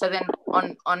fight. So then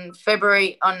on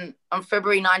February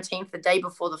 19th, the day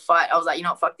before the fight, I was like, you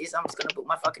know what, fuck this. I'm just gonna book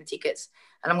my fucking tickets,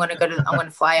 and I'm gonna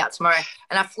fly out tomorrow.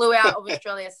 And I flew out of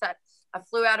Australia.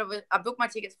 I booked my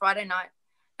tickets Friday night,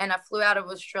 and I flew out of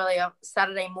Australia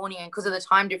Saturday morning. And because of the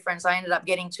time difference, I ended up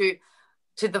getting to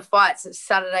the fights at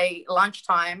Saturday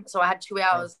lunchtime. So I had 2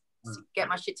 hours to get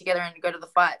my shit together and go to the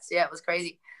fights. Yeah, it was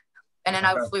crazy. And then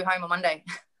I flew home on Monday.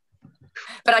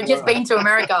 But I'd just been to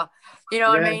America, you know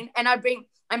what I mean?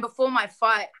 And before my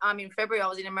fight, in February, I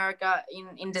was in America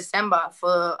in December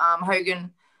for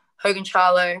Hogan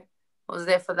Charlo. I was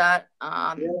there for that.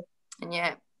 And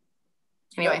yeah.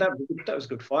 Anyway. That was a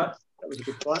good fight.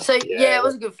 So yeah, it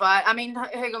was a good fight. I mean,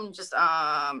 Hogan just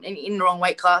in the wrong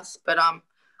weight class, but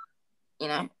you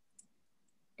know,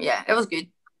 yeah, it was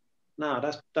good. No,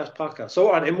 that's pucker. So,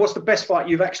 all right, and what's the best fight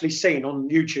you've actually seen on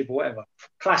YouTube or whatever?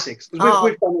 Classics. We've done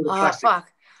all the classics.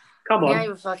 Fuck. Come on. Yeah,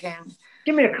 you fucking.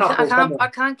 Give me a couple. I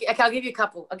can't. Okay, I'll give you a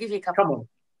couple. Come on.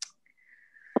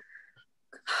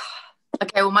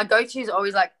 Okay, well, my go-to is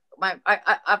always like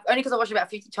I only because I watched it about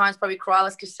 50 times, probably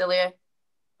Corrales Castillo.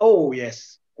 Oh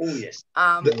yes. The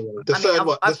third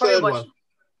one. The third one.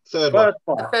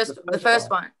 The first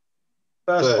one.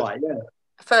 First fight, yeah.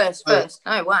 First.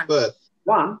 No, one. First.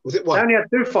 One? Was it one? They only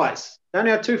had two fights.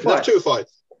 Two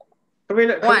fights.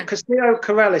 Castillo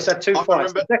Corrales had two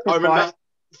fights. I remember.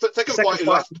 Second fight,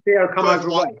 Castillo come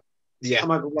overweight. Yeah.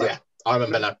 Yeah, I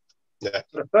remember now. Yeah.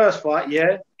 The first fight,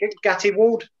 yeah. Gatti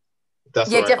Ward.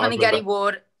 That's right, definitely Gatti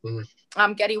Ward.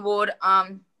 Gatti Ward.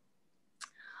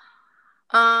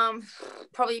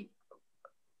 Probably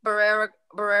Barrera,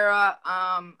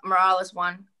 Morales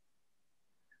one.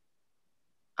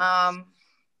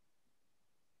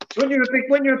 When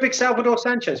you're a big Salvador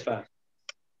Sanchez fan?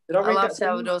 I love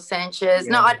Salvador Sanchez.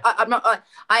 Yeah. No, I'm not.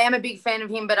 I am a big fan of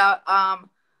him, but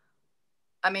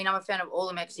I mean, I'm a fan of all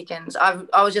the Mexicans.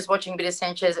 I was just watching a bit of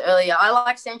Sanchez earlier. I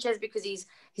like Sanchez because he's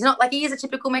not like he is a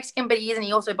typical Mexican, but he is, and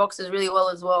he also boxes really well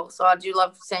as well. So I do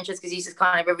love Sanchez because he's just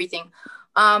kind of everything.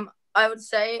 I would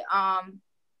say, I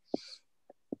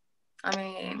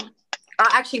mean, I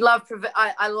actually love.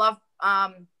 I love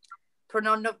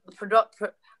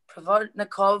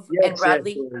Provodnikov and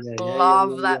Bradley.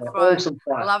 Love that fight. Awesome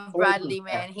fight. Love Bradley, awesome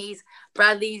man. Fight.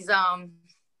 Bradley's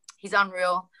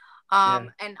unreal.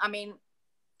 And I mean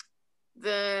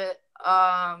the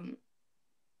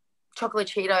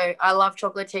Chocolatito. I love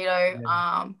Chocolatito.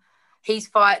 Yeah. His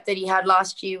fight that he had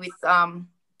last year with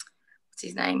what's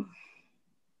his name?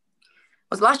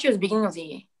 Was last year or the beginning of the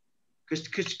year?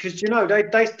 Because you know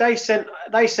they sent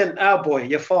our boy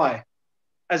Yafai.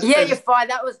 Yafai.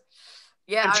 That was.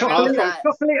 Yeah, and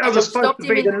Chocolatito was supposed to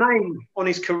be the name on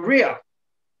his career.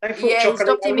 They thought he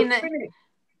stopped him in the.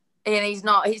 And he's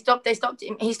not. They stopped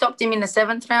him. He stopped him in the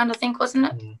 7th round, I think, wasn't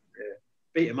it? Yeah,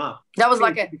 beat him up. That was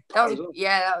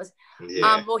Yeah.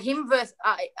 Well, him versus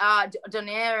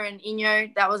Donaire and Ino,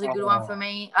 that was a good one for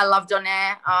me. I love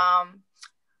Donaire.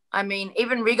 I mean,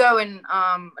 even Rigo and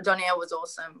Donaire was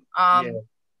awesome. I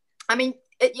mean,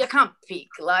 you can't pick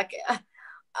like.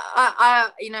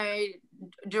 You know,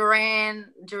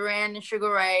 Duran and Sugar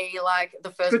Ray, like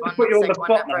the first one, the second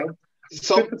one.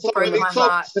 So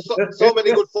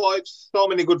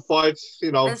many good fights.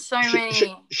 You know, there's so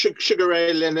many. Sugar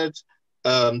Ray Leonard,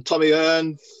 Tommy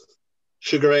Hearn,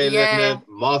 Sugar Ray Leonard,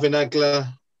 Marvin Hagler.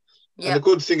 Yeah. And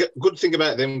the good thing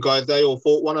about them guys, they all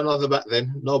fought one another back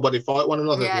then. Nobody fight one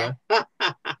another. Yeah.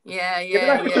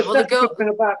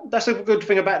 That's a good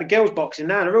thing about the girls boxing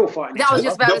now. They're all fighting. I was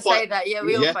just about to say that. Yeah,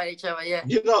 we all fight each other. Yeah.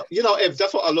 You know, Ev,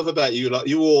 that's what I love about you. Like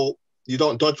you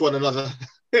don't dodge one another.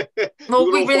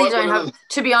 Well, we really don't have.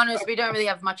 To be honest, we don't really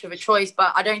have much of a choice.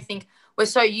 But I don't think we're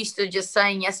so used to just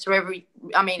saying yes to every.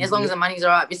 I mean, as long as the money's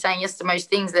all right, we're saying yes to most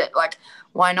things. That like,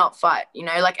 why not fight? You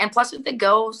know, like, and plus with the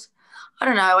girls. I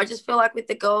don't know. I just feel like with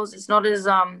the girls, it's not as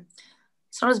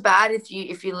bad if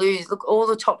you lose. Look, all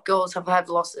the top girls have had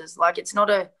losses. Like it's not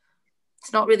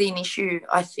really an issue.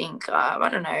 I think. I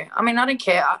don't know. I mean, I don't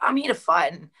care. I'm here to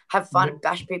fight and have fun and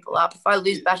bash people up. If I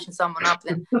lose bashing someone up,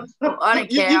 then I don't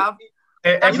care.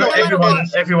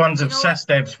 Everyone's obsessed,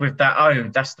 Debs, with that. Oh,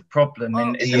 that's the problem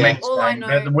in the men's game.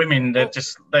 But the women,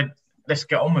 let's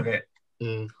get on with it.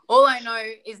 All I know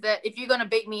is that if you're gonna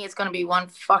beat me, it's gonna be one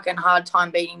fucking hard time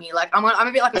beating me. Like I'm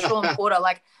a bit like a Sean Porter.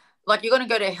 Like you're gonna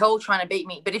go to hell trying to beat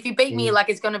me. But if you beat me, like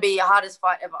it's gonna be your hardest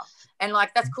fight ever. And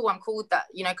like that's cool. I'm cool with that.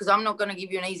 You know, because I'm not gonna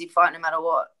give you an easy fight no matter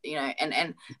what. You know,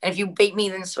 and if you beat me,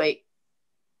 then sweet.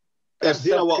 Yes,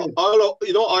 you know what?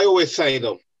 I always say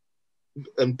though,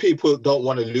 and people don't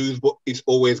want to lose, but it's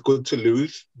always good to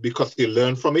lose because you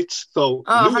learn from it. So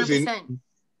losing 100%.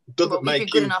 Doesn't make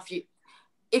if you're good enough,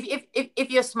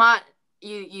 if you're smart,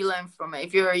 you learn from it.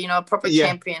 If you're a proper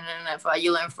champion and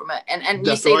you learn from it, and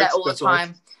you see that all the time.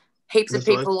 Right. Heaps of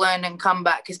people learn and come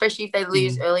back, especially if they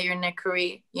lose earlier in their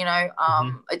career. You know,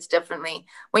 it's definitely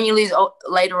when you lose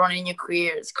later on in your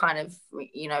career, it's kind of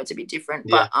it's a bit different.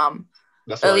 Yeah.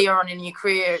 But earlier on in your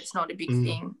career, it's not a big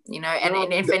thing. You know,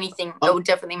 and if anything, it will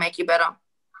definitely make you better.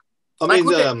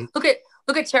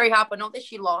 Look at Terry Harper. Not that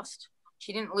she lost,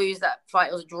 she didn't lose that fight.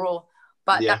 It was a draw,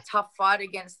 but that tough fight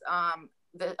against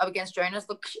Jonas.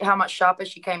 Look how much sharper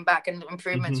she came back and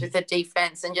improvements with her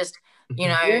defense and just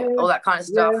all that kind of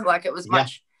stuff. Like it was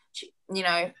much,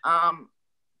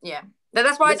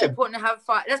 That's why it's important to have a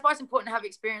fight. That's why it's important to have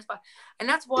experience fight, and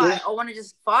that's why I want to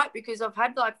just fight because I've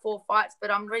had like 4 fights,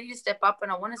 but I'm ready to step up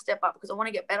and I want to step up because I want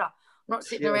to get better. I'm not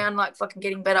sitting around like fucking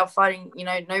getting better fighting,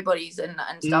 nobodies and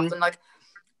stuff and like.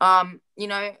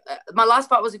 My last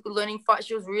fight was a good learning fight.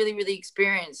 She was really, really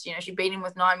experienced. She beat him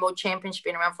with 9 world champions. She's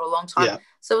been around for a long time. Yeah.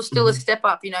 So it was still a step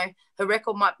up. Her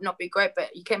record might not be great,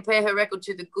 but you compare her record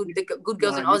to the good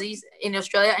girls and Aussies in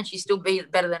Australia, and she's still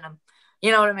better than them.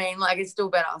 You know what I mean? Like it's still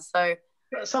better. So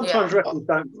sometimes records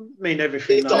don't mean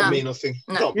everything. It don't mean nothing.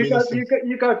 No.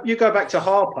 You go back to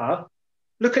Harper.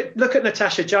 Look at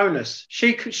Natasha Jonas.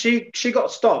 She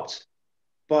got stopped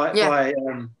by the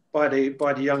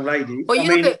young lady. Well,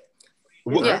 you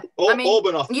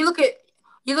look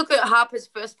at Harper's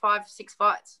first 5-6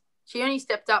 fights. She only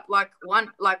stepped up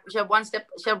she had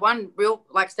one real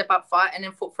step up fight and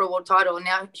then fought for a world title, and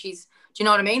now she's. Do you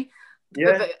know what I mean?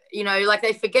 Yeah. But,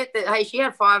 they forget that hey, she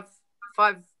had five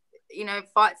fights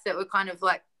that were kind of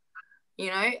like,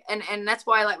 and that's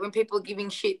why like when people are giving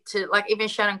shit to like even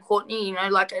Shannon Courtney,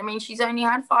 she's only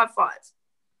had 5 fights.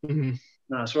 Mm-hmm.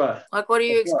 No, that's right. Like, what do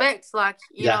you expect? Like,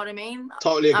 you know what I mean?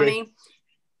 Totally agree.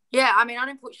 I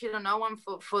don't put shit on no one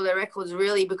for their records,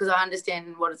 really, because I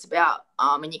understand what it's about.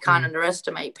 And you can't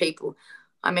underestimate people.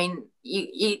 I mean,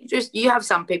 you have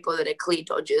some people that are clear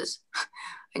dodgers,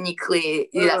 and that's clear.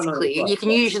 Right. You can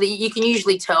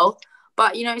usually tell,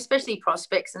 but especially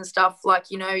prospects and stuff. Like,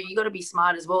 you got to be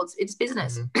smart as well. It's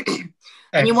business. Mm-hmm.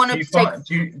 And you want to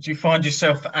do you find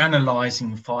yourself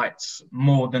analysing fights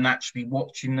more than actually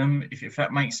watching them, if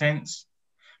that makes sense?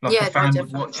 Like a fan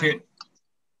would watch it?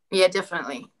 Yeah,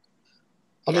 definitely.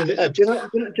 I mean, do you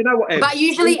know what? But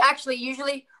usually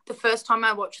the first time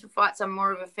I watch the fights, I'm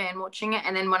more of a fan watching it.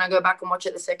 And then when I go back and watch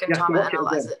it the second time, I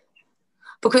analyse it.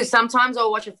 Because sometimes I'll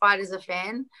watch a fight as a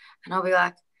fan and I'll be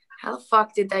like, how the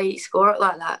fuck did they score it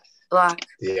like that? Like,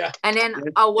 and then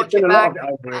I'll watch it back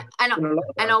and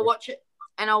I'll watch it.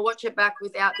 And I'll watch it back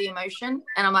without the emotion,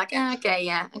 and I'm like, okay.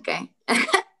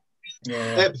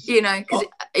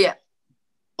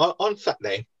 On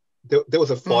Saturday, there was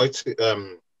a fight.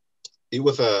 It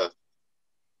was a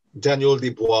Daniel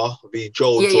Dubois v.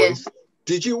 Joel Joyce.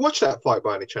 Did you watch that fight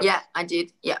by any chance? Yeah, I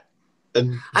did. Yeah.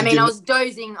 And I was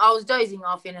dozing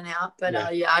off in and out, but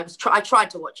I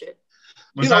tried to watch it.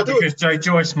 Was that because Joe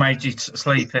Joyce made you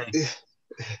sleepy?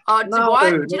 Dubois,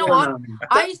 do you know what?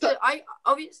 I used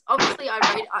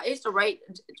to rate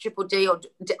Triple D or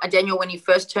Daniel when he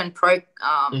first turned pro.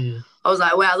 I was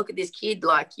like, wow, look at this kid,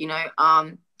 but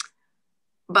I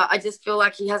just feel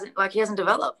like he hasn't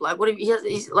developed. Like, what if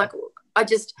he's like? I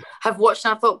just have watched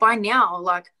and I thought by now,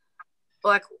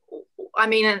 I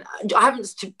mean, and I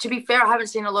haven't. To be fair, I haven't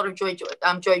seen a lot of Joe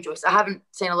Joyce. I haven't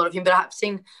seen a lot of him, but I have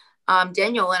seen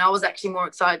Daniel, and I was actually more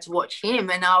excited to watch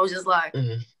him, and I was just like.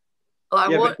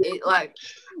 You know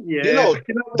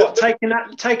what? Taking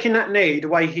that knee the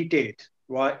way he did,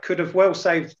 right, could have well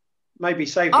saved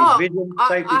his vision.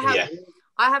 I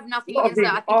have nothing against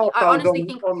that. I honestly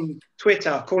think on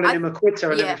Twitter calling him a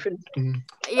quitter and everything.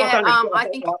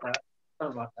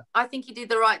 I think he did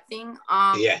the right thing.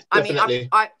 Definitely.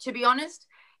 I mean, to be honest,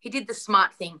 he did the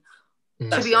smart thing.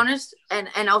 To be honest,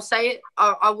 and I'll say it,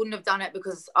 I wouldn't have done it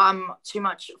because I'm too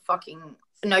much fucking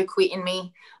no quit in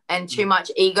me and too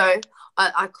much ego.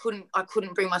 I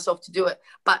couldn't bring myself to do it.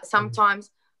 But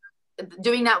sometimes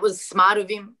doing that was smart of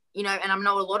him, and I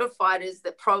know a lot of fighters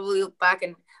that probably look back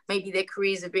and maybe their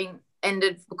careers have been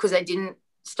ended because they didn't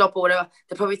stop or whatever,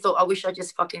 they probably thought, I wish I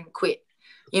just fucking quit.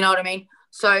 You know what I mean?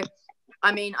 So,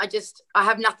 I mean, I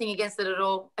have nothing against it at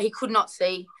all. He could not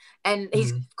see, and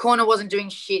his corner wasn't doing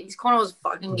shit. His corner was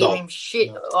fucking giving him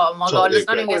shit. No. Oh my God, let's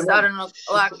not even get started on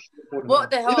like, what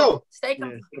the hell? Stay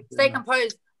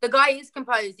composed. The guy is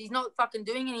composed. He's not fucking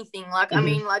doing anything. Like, I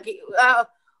mean, like,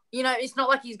 you know, it's not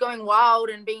like he's going wild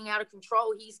and being out of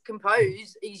control. He's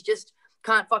composed. He's just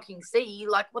can't fucking see.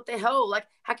 Like, what the hell? Like,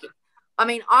 I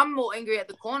mean, I'm more angry at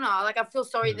the corner. Like, I feel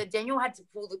sorry that Daniel had to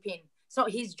pull the pin. It's not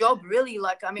his job, really.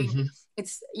 Like, I mean,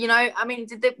 it's, you know, I mean,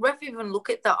 did the ref even look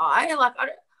at the eye? Like,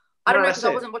 I don't know, because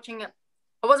I wasn't watching it.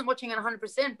 I wasn't watching it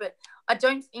 100%, but I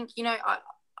don't think, you know,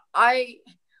 I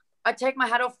take my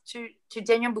hat off to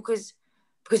Daniel because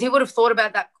he would have thought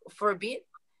about that for a bit,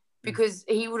 because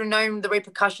he would have known the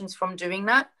repercussions from doing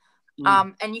that.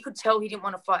 And you could tell he didn't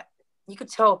want to fight. You could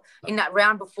tell in that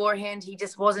round beforehand, he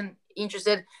just wasn't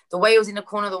interested. The way he was in the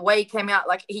corner, the way he came out,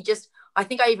 like I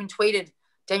think I even tweeted,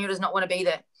 Daniel does not want to be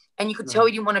there. And you could tell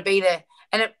he didn't want to be there.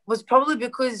 And it was probably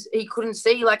because he couldn't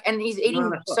see, like, and he's eating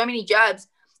so many jabs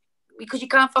because you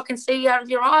can't fucking see out of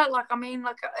your eye. Like, I mean,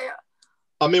 like,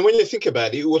 I mean, when you think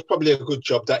about it, it was probably a good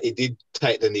job that he did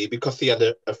take the knee because he had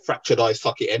a fractured eye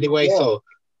socket anyway. Yeah. So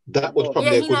that was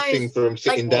probably a good thing for him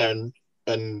sitting there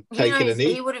and taking a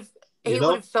knee. He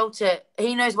would have felt it.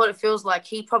 He knows what it feels like.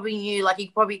 He probably knew, like, he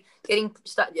probably getting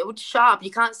sharp. You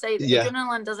can't say that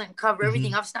adrenaline doesn't cover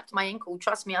everything. I've snapped my ankle.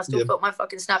 Trust me, I still felt my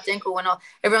fucking snapped ankle when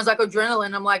everyone's like,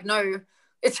 adrenaline. I'm like, no,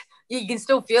 you can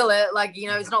still feel it. Like, you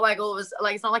know, it's not like all of us,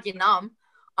 like, it's not like you're numb.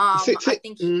 I think, I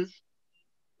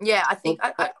think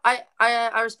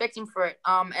I respect him for it.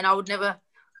 And I would never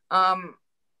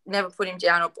put him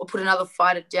down or put another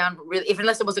fighter down, really,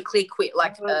 unless it was a clear quit,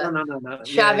 like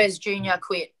Chavez Jr.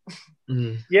 quit.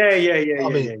 Yeah.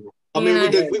 I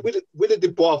mean, with the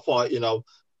Dubois fight, you know,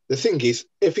 the thing is,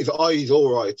 if his eye is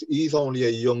all right, he's only a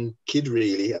young kid,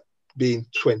 really, being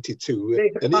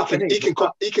 22, and he can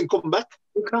come back.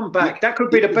 He'll come back. That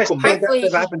could be the best thing that's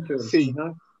ever happened to him. You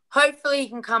know? Hopefully, he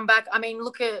can come back. I mean,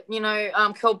 look at, you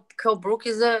know, Kell Brook,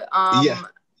 is it? And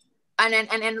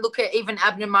then look at even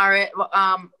Abner Mares.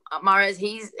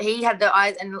 He had the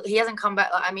eyes and he hasn't come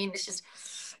back. I mean, it's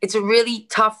a really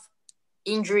tough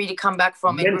injury to come back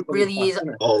from. It really is.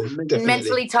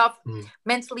 Mentally tough.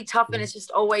 Mentally tough, and it's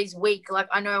just always weak. Like,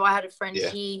 I know I had a friend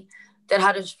that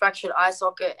had a fractured eye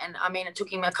socket, and I mean, it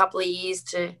took him a couple of years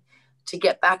to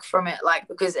get back from it, like,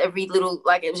 because every little,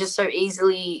 like, it was just so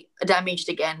easily damaged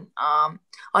again.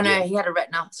 He had a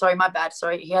retina. Sorry, my bad.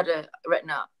 Sorry, he had a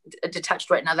retina, a detached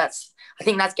retina. I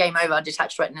think that's game over,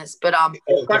 detached retinas. But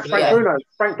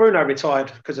Frank Bruno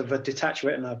retired because of a detached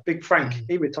retina. Big Frank,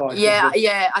 he retired.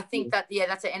 I think that's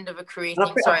the end of a career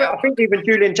thing. I think even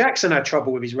Julian Jackson had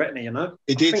trouble with his retina, you know.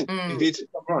 He did.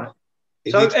 Right.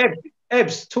 So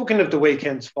Ebbs, talking of the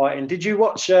weekend's fighting, did you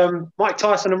watch Mike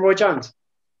Tyson and Roy Jones?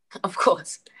 Of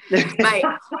course, mate.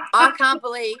 I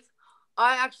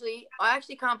actually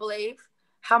can't believe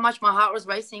how much my heart was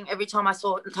racing every time I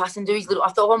saw Tyson do his little.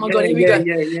 I thought, oh my God, here we go.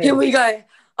 Here we go.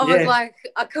 I was like,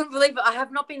 I couldn't believe it. I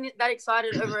have not been that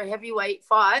excited over a heavyweight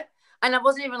fight, and I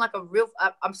wasn't even like a real.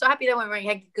 I'm so happy they weren't wearing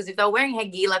headgear, because if they were wearing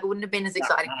headgear, like, it wouldn't have been as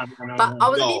exciting. But I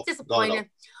was a bit disappointed.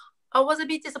 I was a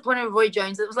bit disappointed with Roy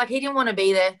Jones. It was like he didn't want to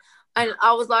be there. And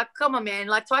I was like, come on, man.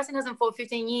 Like, Tyson hasn't fought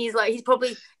 15 years. Like, he's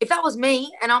probably, if that was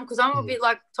me, and because I'm a bit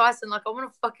like Tyson, like, I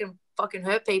want to fucking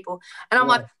hurt people. And I'm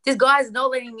like, this guy's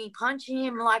not letting me punch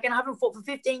him. Like, and I haven't fought for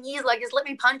 15 years. Like, just let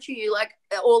me punch you. Like,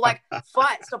 or like,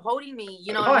 fight. Stop holding me.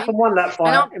 You know what I mean? Won that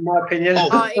fight, in my opinion.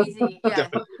 Easy. Yeah.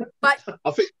 But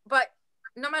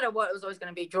no matter what, it was always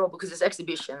going to be a draw because it's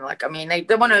exhibition. Like, I mean, they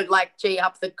want to, like, G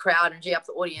up the crowd and G up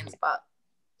the audience, but,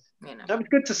 you know. That was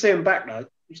good to see him back, though.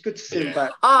 It's good to see him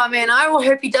back. Oh, man, I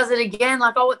hope he does it again.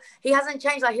 Like, he hasn't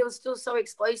changed. Like, he was still so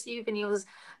explosive, and he was,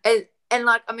 and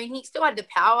like, I mean, he still had the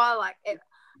power. Like,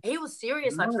 he was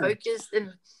serious, like, focused,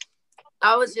 and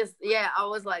I was just, I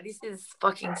was like, this is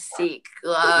fucking sick.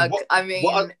 Like,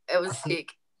 it was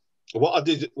sick. What I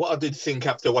did think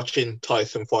after watching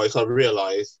Tyson fights, I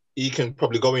realised he can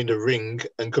probably go in the ring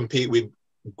and compete with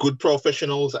good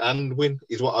professionals and win.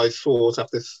 Is what I saw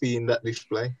after seeing that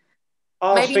display.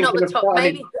 I was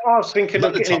thinking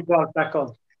of getting his gloves back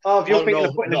on. You're thinking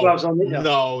of putting the gloves on, didn't you?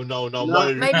 No.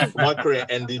 My career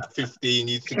ended 16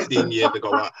 years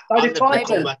ago. So did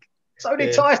Tyson.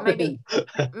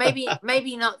 Maybe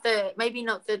not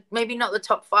the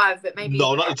top 5, but maybe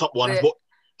not the top ones, but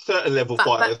certain level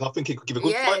fighters. I think he could give a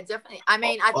good fight. Yeah, definitely. I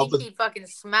mean, I think he fucking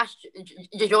smashed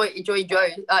Joe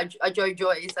Joyce. I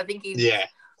think he. Yeah.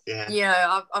 You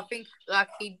know, I think like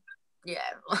he. Yeah.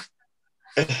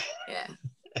 Yeah.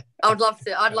 I would love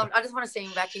to. I just want to see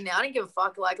him back in there. I don't give a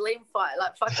fuck. Like, let him fight.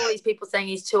 Like, fuck all these people saying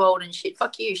he's too old and shit.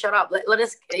 Fuck you. Shut up. Let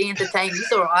us entertain.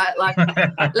 He's all right. Like,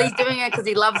 he's doing it because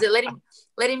he loves it.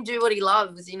 Let him do what he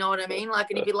loves. You know what I mean? Like,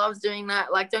 and if he loves doing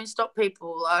that, like, don't stop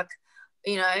people. Like,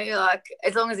 you know, like,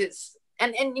 as long as it's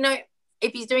and you know,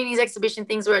 if he's doing these exhibition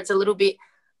things where it's a little bit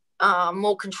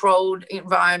more controlled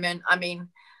environment, I mean,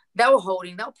 they were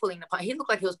pulling the punch. He looked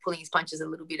like he was pulling his punches a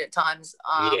little bit at times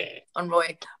on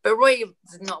Roy. But Roy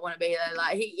does not want to be there.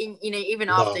 Like, he, you know, even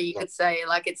after you could say,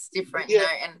 like, it's different, you know,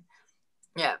 and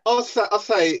yeah. I'll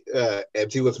say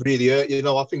Ebbsy was really hurt. You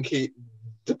know, I think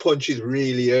the punches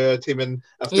really hurt him, and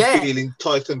after feeling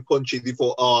Tyson punches, he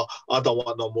thought, oh, I don't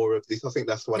want no more of this. I think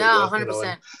that's what it was. 100%. You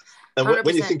know? And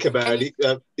when you think about it,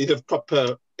 he's a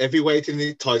proper heavyweight in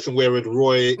the Tyson, whereas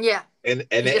Roy and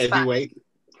heavyweight.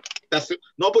 That's it.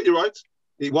 No, but you're right.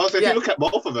 It was. If you look at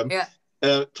both of them,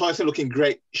 Tyson looked in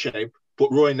great shape,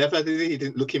 but Roy never did. He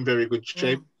didn't look in very good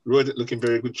shape. Roy didn't look in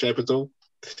very good shape at all.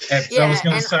 So I was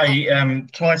going to say,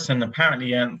 Tyson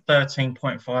apparently earned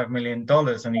 $13.5 million,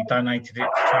 and he donated it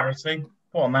to charity.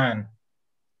 What a man!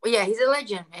 Well, yeah, he's a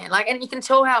legend, man. Like, and you can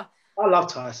tell how. I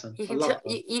love Tyson.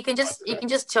 You can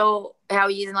just tell how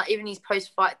he is, and like even his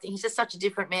post-fight thing. He's just such a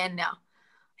different man now.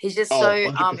 He's just so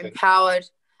empowered.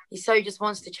 He so just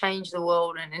wants to change the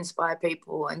world and inspire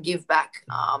people and give back.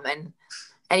 And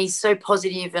he's so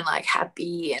positive and like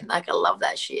happy, and like I love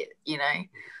that shit. You know,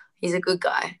 he's a good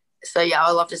guy. So yeah,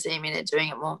 I love to see him in it doing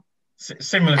it more.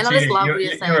 Similar to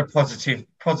you, you're a positive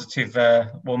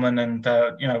woman, and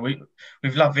you know,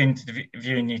 we've loved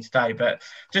interviewing you today. But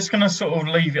just going to sort of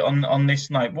leave it on this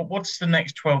note. What's the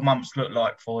next 12 months look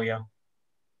like for you?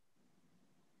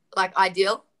 Like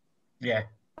ideal? Yeah.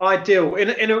 Ideal in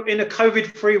a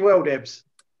COVID-free world, Ebbs.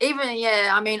 Even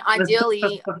I mean,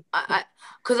 ideally,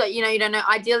 because you know, you don't know.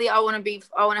 Ideally, I want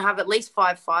to have at least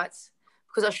 5 fights,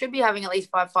 because I should be having at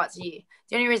least 5 fights a year.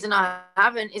 The only reason I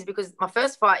haven't is because my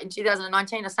first fight in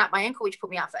 2019, I snapped my ankle, which put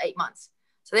me out for 8 months.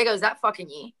 So there goes that fucking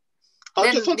year.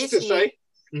 I just wanted to say,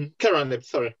 carry on, Ebbs,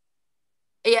 sorry.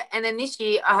 Yeah, and then this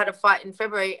year I had a fight in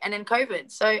February, and then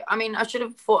COVID. So I mean, I should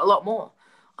have fought a lot more.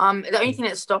 The only thing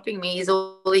that's stopping me is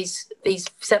all these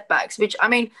setbacks, which I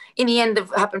mean, in the end,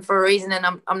 have happened for a reason,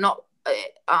 and I'm not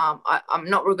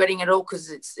regretting it all,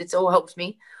 because it's all helped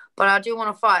me. But I do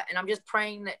want to fight, and I'm just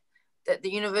praying that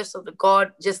the universe or the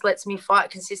God just lets me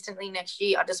fight consistently next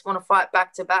year. I just want to fight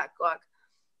back to back. Like,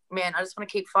 man, I just want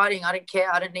to keep fighting. I don't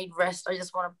care. I don't need rest. I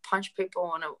just want to punch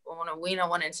people. I want to win. I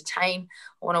want to entertain.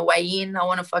 I want to weigh in. I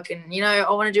want to fucking, you know,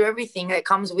 I want to do everything that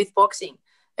comes with boxing.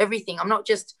 Everything. I'm not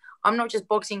just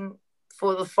boxing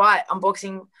for the fight. I'm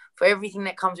boxing for everything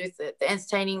that comes with it. The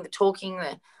entertaining, the talking,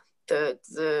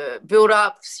 the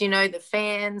build-ups, you know, the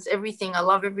fans, everything. I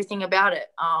love everything about it.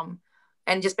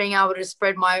 And just being able to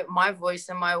spread my voice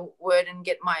and my word and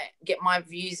get my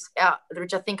views out,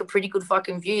 which I think are pretty good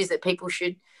fucking views that people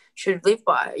should live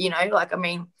by. You know, like, I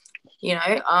mean, you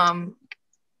know,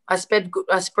 I spread good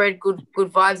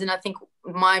vibes, and I think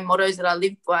my mottos that I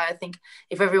live by, I think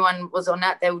if everyone was on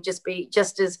that, they would just be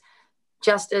just as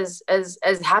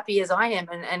happy as I am,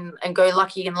 and go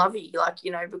lucky and lovey, like,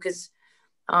 you know, because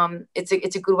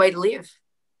it's a good way to live.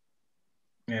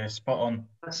 Yeah, spot on.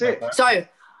 That's it.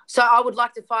 So I would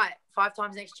like to fight 5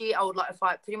 times next year. I would like to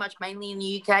fight pretty much mainly in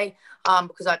the UK,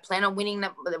 because I plan on winning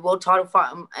the world title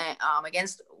fight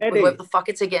against Eddie, whoever the fuck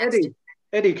it's against.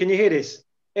 Eddie, can you hear this?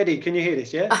 Eddie, can you hear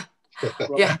this? Yeah.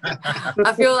 Yeah.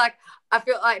 I feel like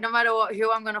no matter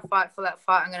who I'm going to fight for that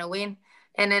fight, I'm going to win.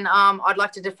 And then I'd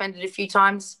like to defend it a few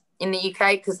times in the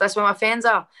UK, because that's where my fans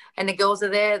are, and the girls are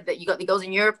there. That you got the girls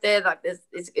in Europe there. Like,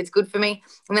 it's good for me.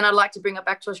 And then I'd like to bring it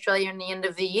back to Australia in the end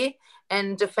of the year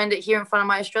and defend it here in front of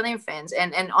my Australian fans.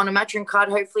 And on a matchroom card,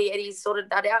 hopefully Eddie's sorted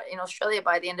that out in Australia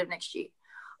by the end of next year.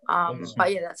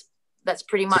 But yeah, that's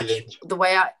pretty much the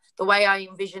way I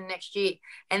envision next year.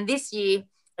 And this year,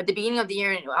 at the beginning of the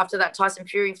year, after that Tyson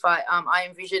Fury fight, I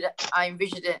envisioned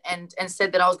it and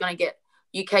said that I was going to get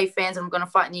UK fans and I'm going to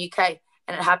fight in the UK,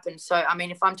 and it happened. So I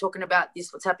mean, if I'm talking about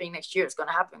what's happening next year, it's going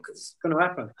to happen, because it's going to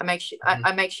happen. I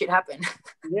make shit happen.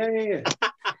 Yeah.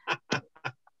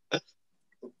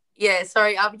 Yeah,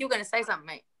 sorry, you're going to say something,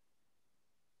 mate.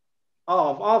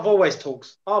 Oh, I've always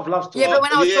talked. I've loved to. Yeah, but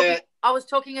when I was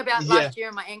talking about last year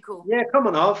and my ankle. Yeah, come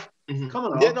on, Arv. Come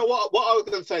on, Arv. Yeah, no, what I was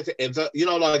going to say to Ebbs, you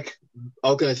know, like, I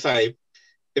was going to say,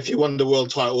 if you won the world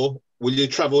title, will you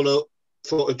travel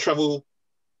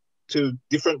to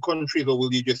different countries, or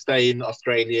will you just stay in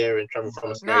Australia and travel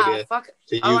from Australia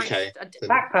to UK?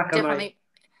 Backpacker, mate.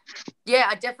 Yeah,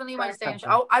 I definitely want to stay in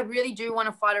Australia. I really do want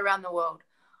to fight around the world.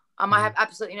 I have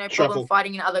absolutely no problem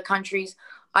fighting in other countries.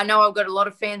 I know I've got a lot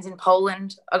of fans in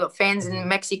Poland. I've got fans in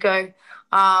Mexico.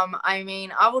 I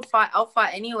mean, I'll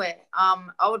fight anywhere.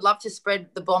 I would love to spread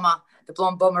the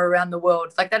blonde bomber around the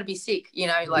world. Like, that'd be sick, you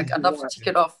know, like I'd love to tick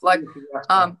it off. Like,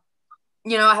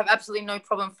 you know, I have absolutely no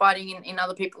problem fighting in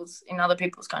other people's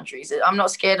countries. I'm not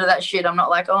scared of that shit. I'm not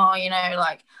like, oh, you know,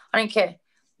 like, I don't care,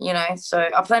 you know. So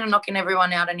I plan on knocking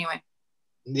everyone out anyway.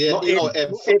 Yeah,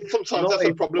 sometimes that's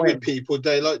a problem with people.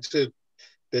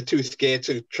 They're too scared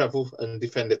to travel and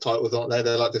defend their titles, aren't they?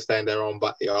 They like to stay in their own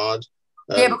backyard.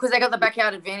 Yeah, because they got the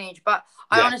backyard advantage. But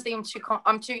I honestly am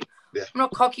I'm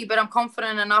not cocky, but I'm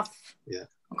confident enough. Yeah.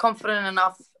 I'm confident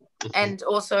enough. And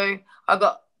also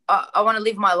I want to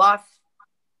live my life.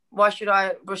 Why should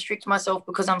I restrict myself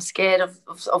because I'm scared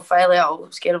of failure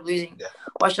or scared of losing? Yeah.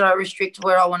 Why should I restrict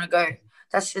where I want to go?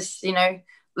 That's just, you know,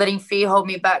 letting fear hold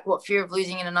me back. What, fear of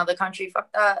losing in another country?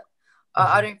 Fuck that.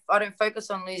 I don't focus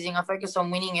on losing. I focus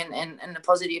on winning and the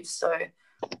positives. So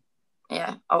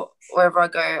yeah, wherever I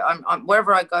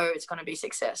go, it's going to be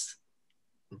success.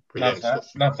 Love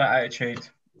that attitude.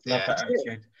 Love that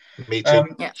attitude. Me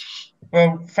too. Yeah.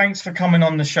 Well, thanks for coming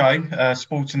on the show,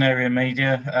 Sports and Area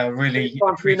Media. Really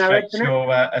appreciate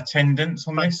your attendance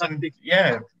on this, and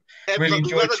really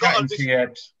enjoyed chatting to you,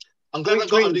 Ebs. I'm glad I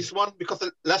got on this one because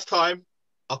last time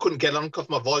I couldn't get on because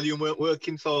my volume weren't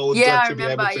working, so I was glad to be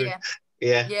able to.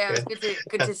 Yeah, it was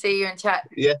good to see you and chat.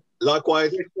 Yeah,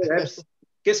 likewise.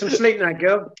 Get some sleep now,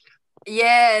 girl.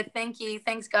 Yeah, thank you.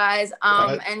 Thanks, guys.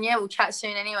 And we'll chat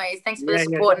soon anyways. Thanks for the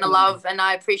support and the love, and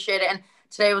I appreciate it. And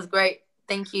today was great.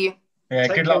 Thank you. Yeah,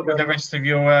 good luck with the rest of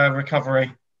your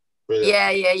recovery.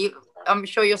 Brilliant. Yeah. I'm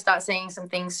sure you'll start seeing some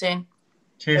things soon.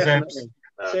 Cheers, Ebs. See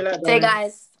you later. See you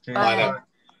guys. Bye.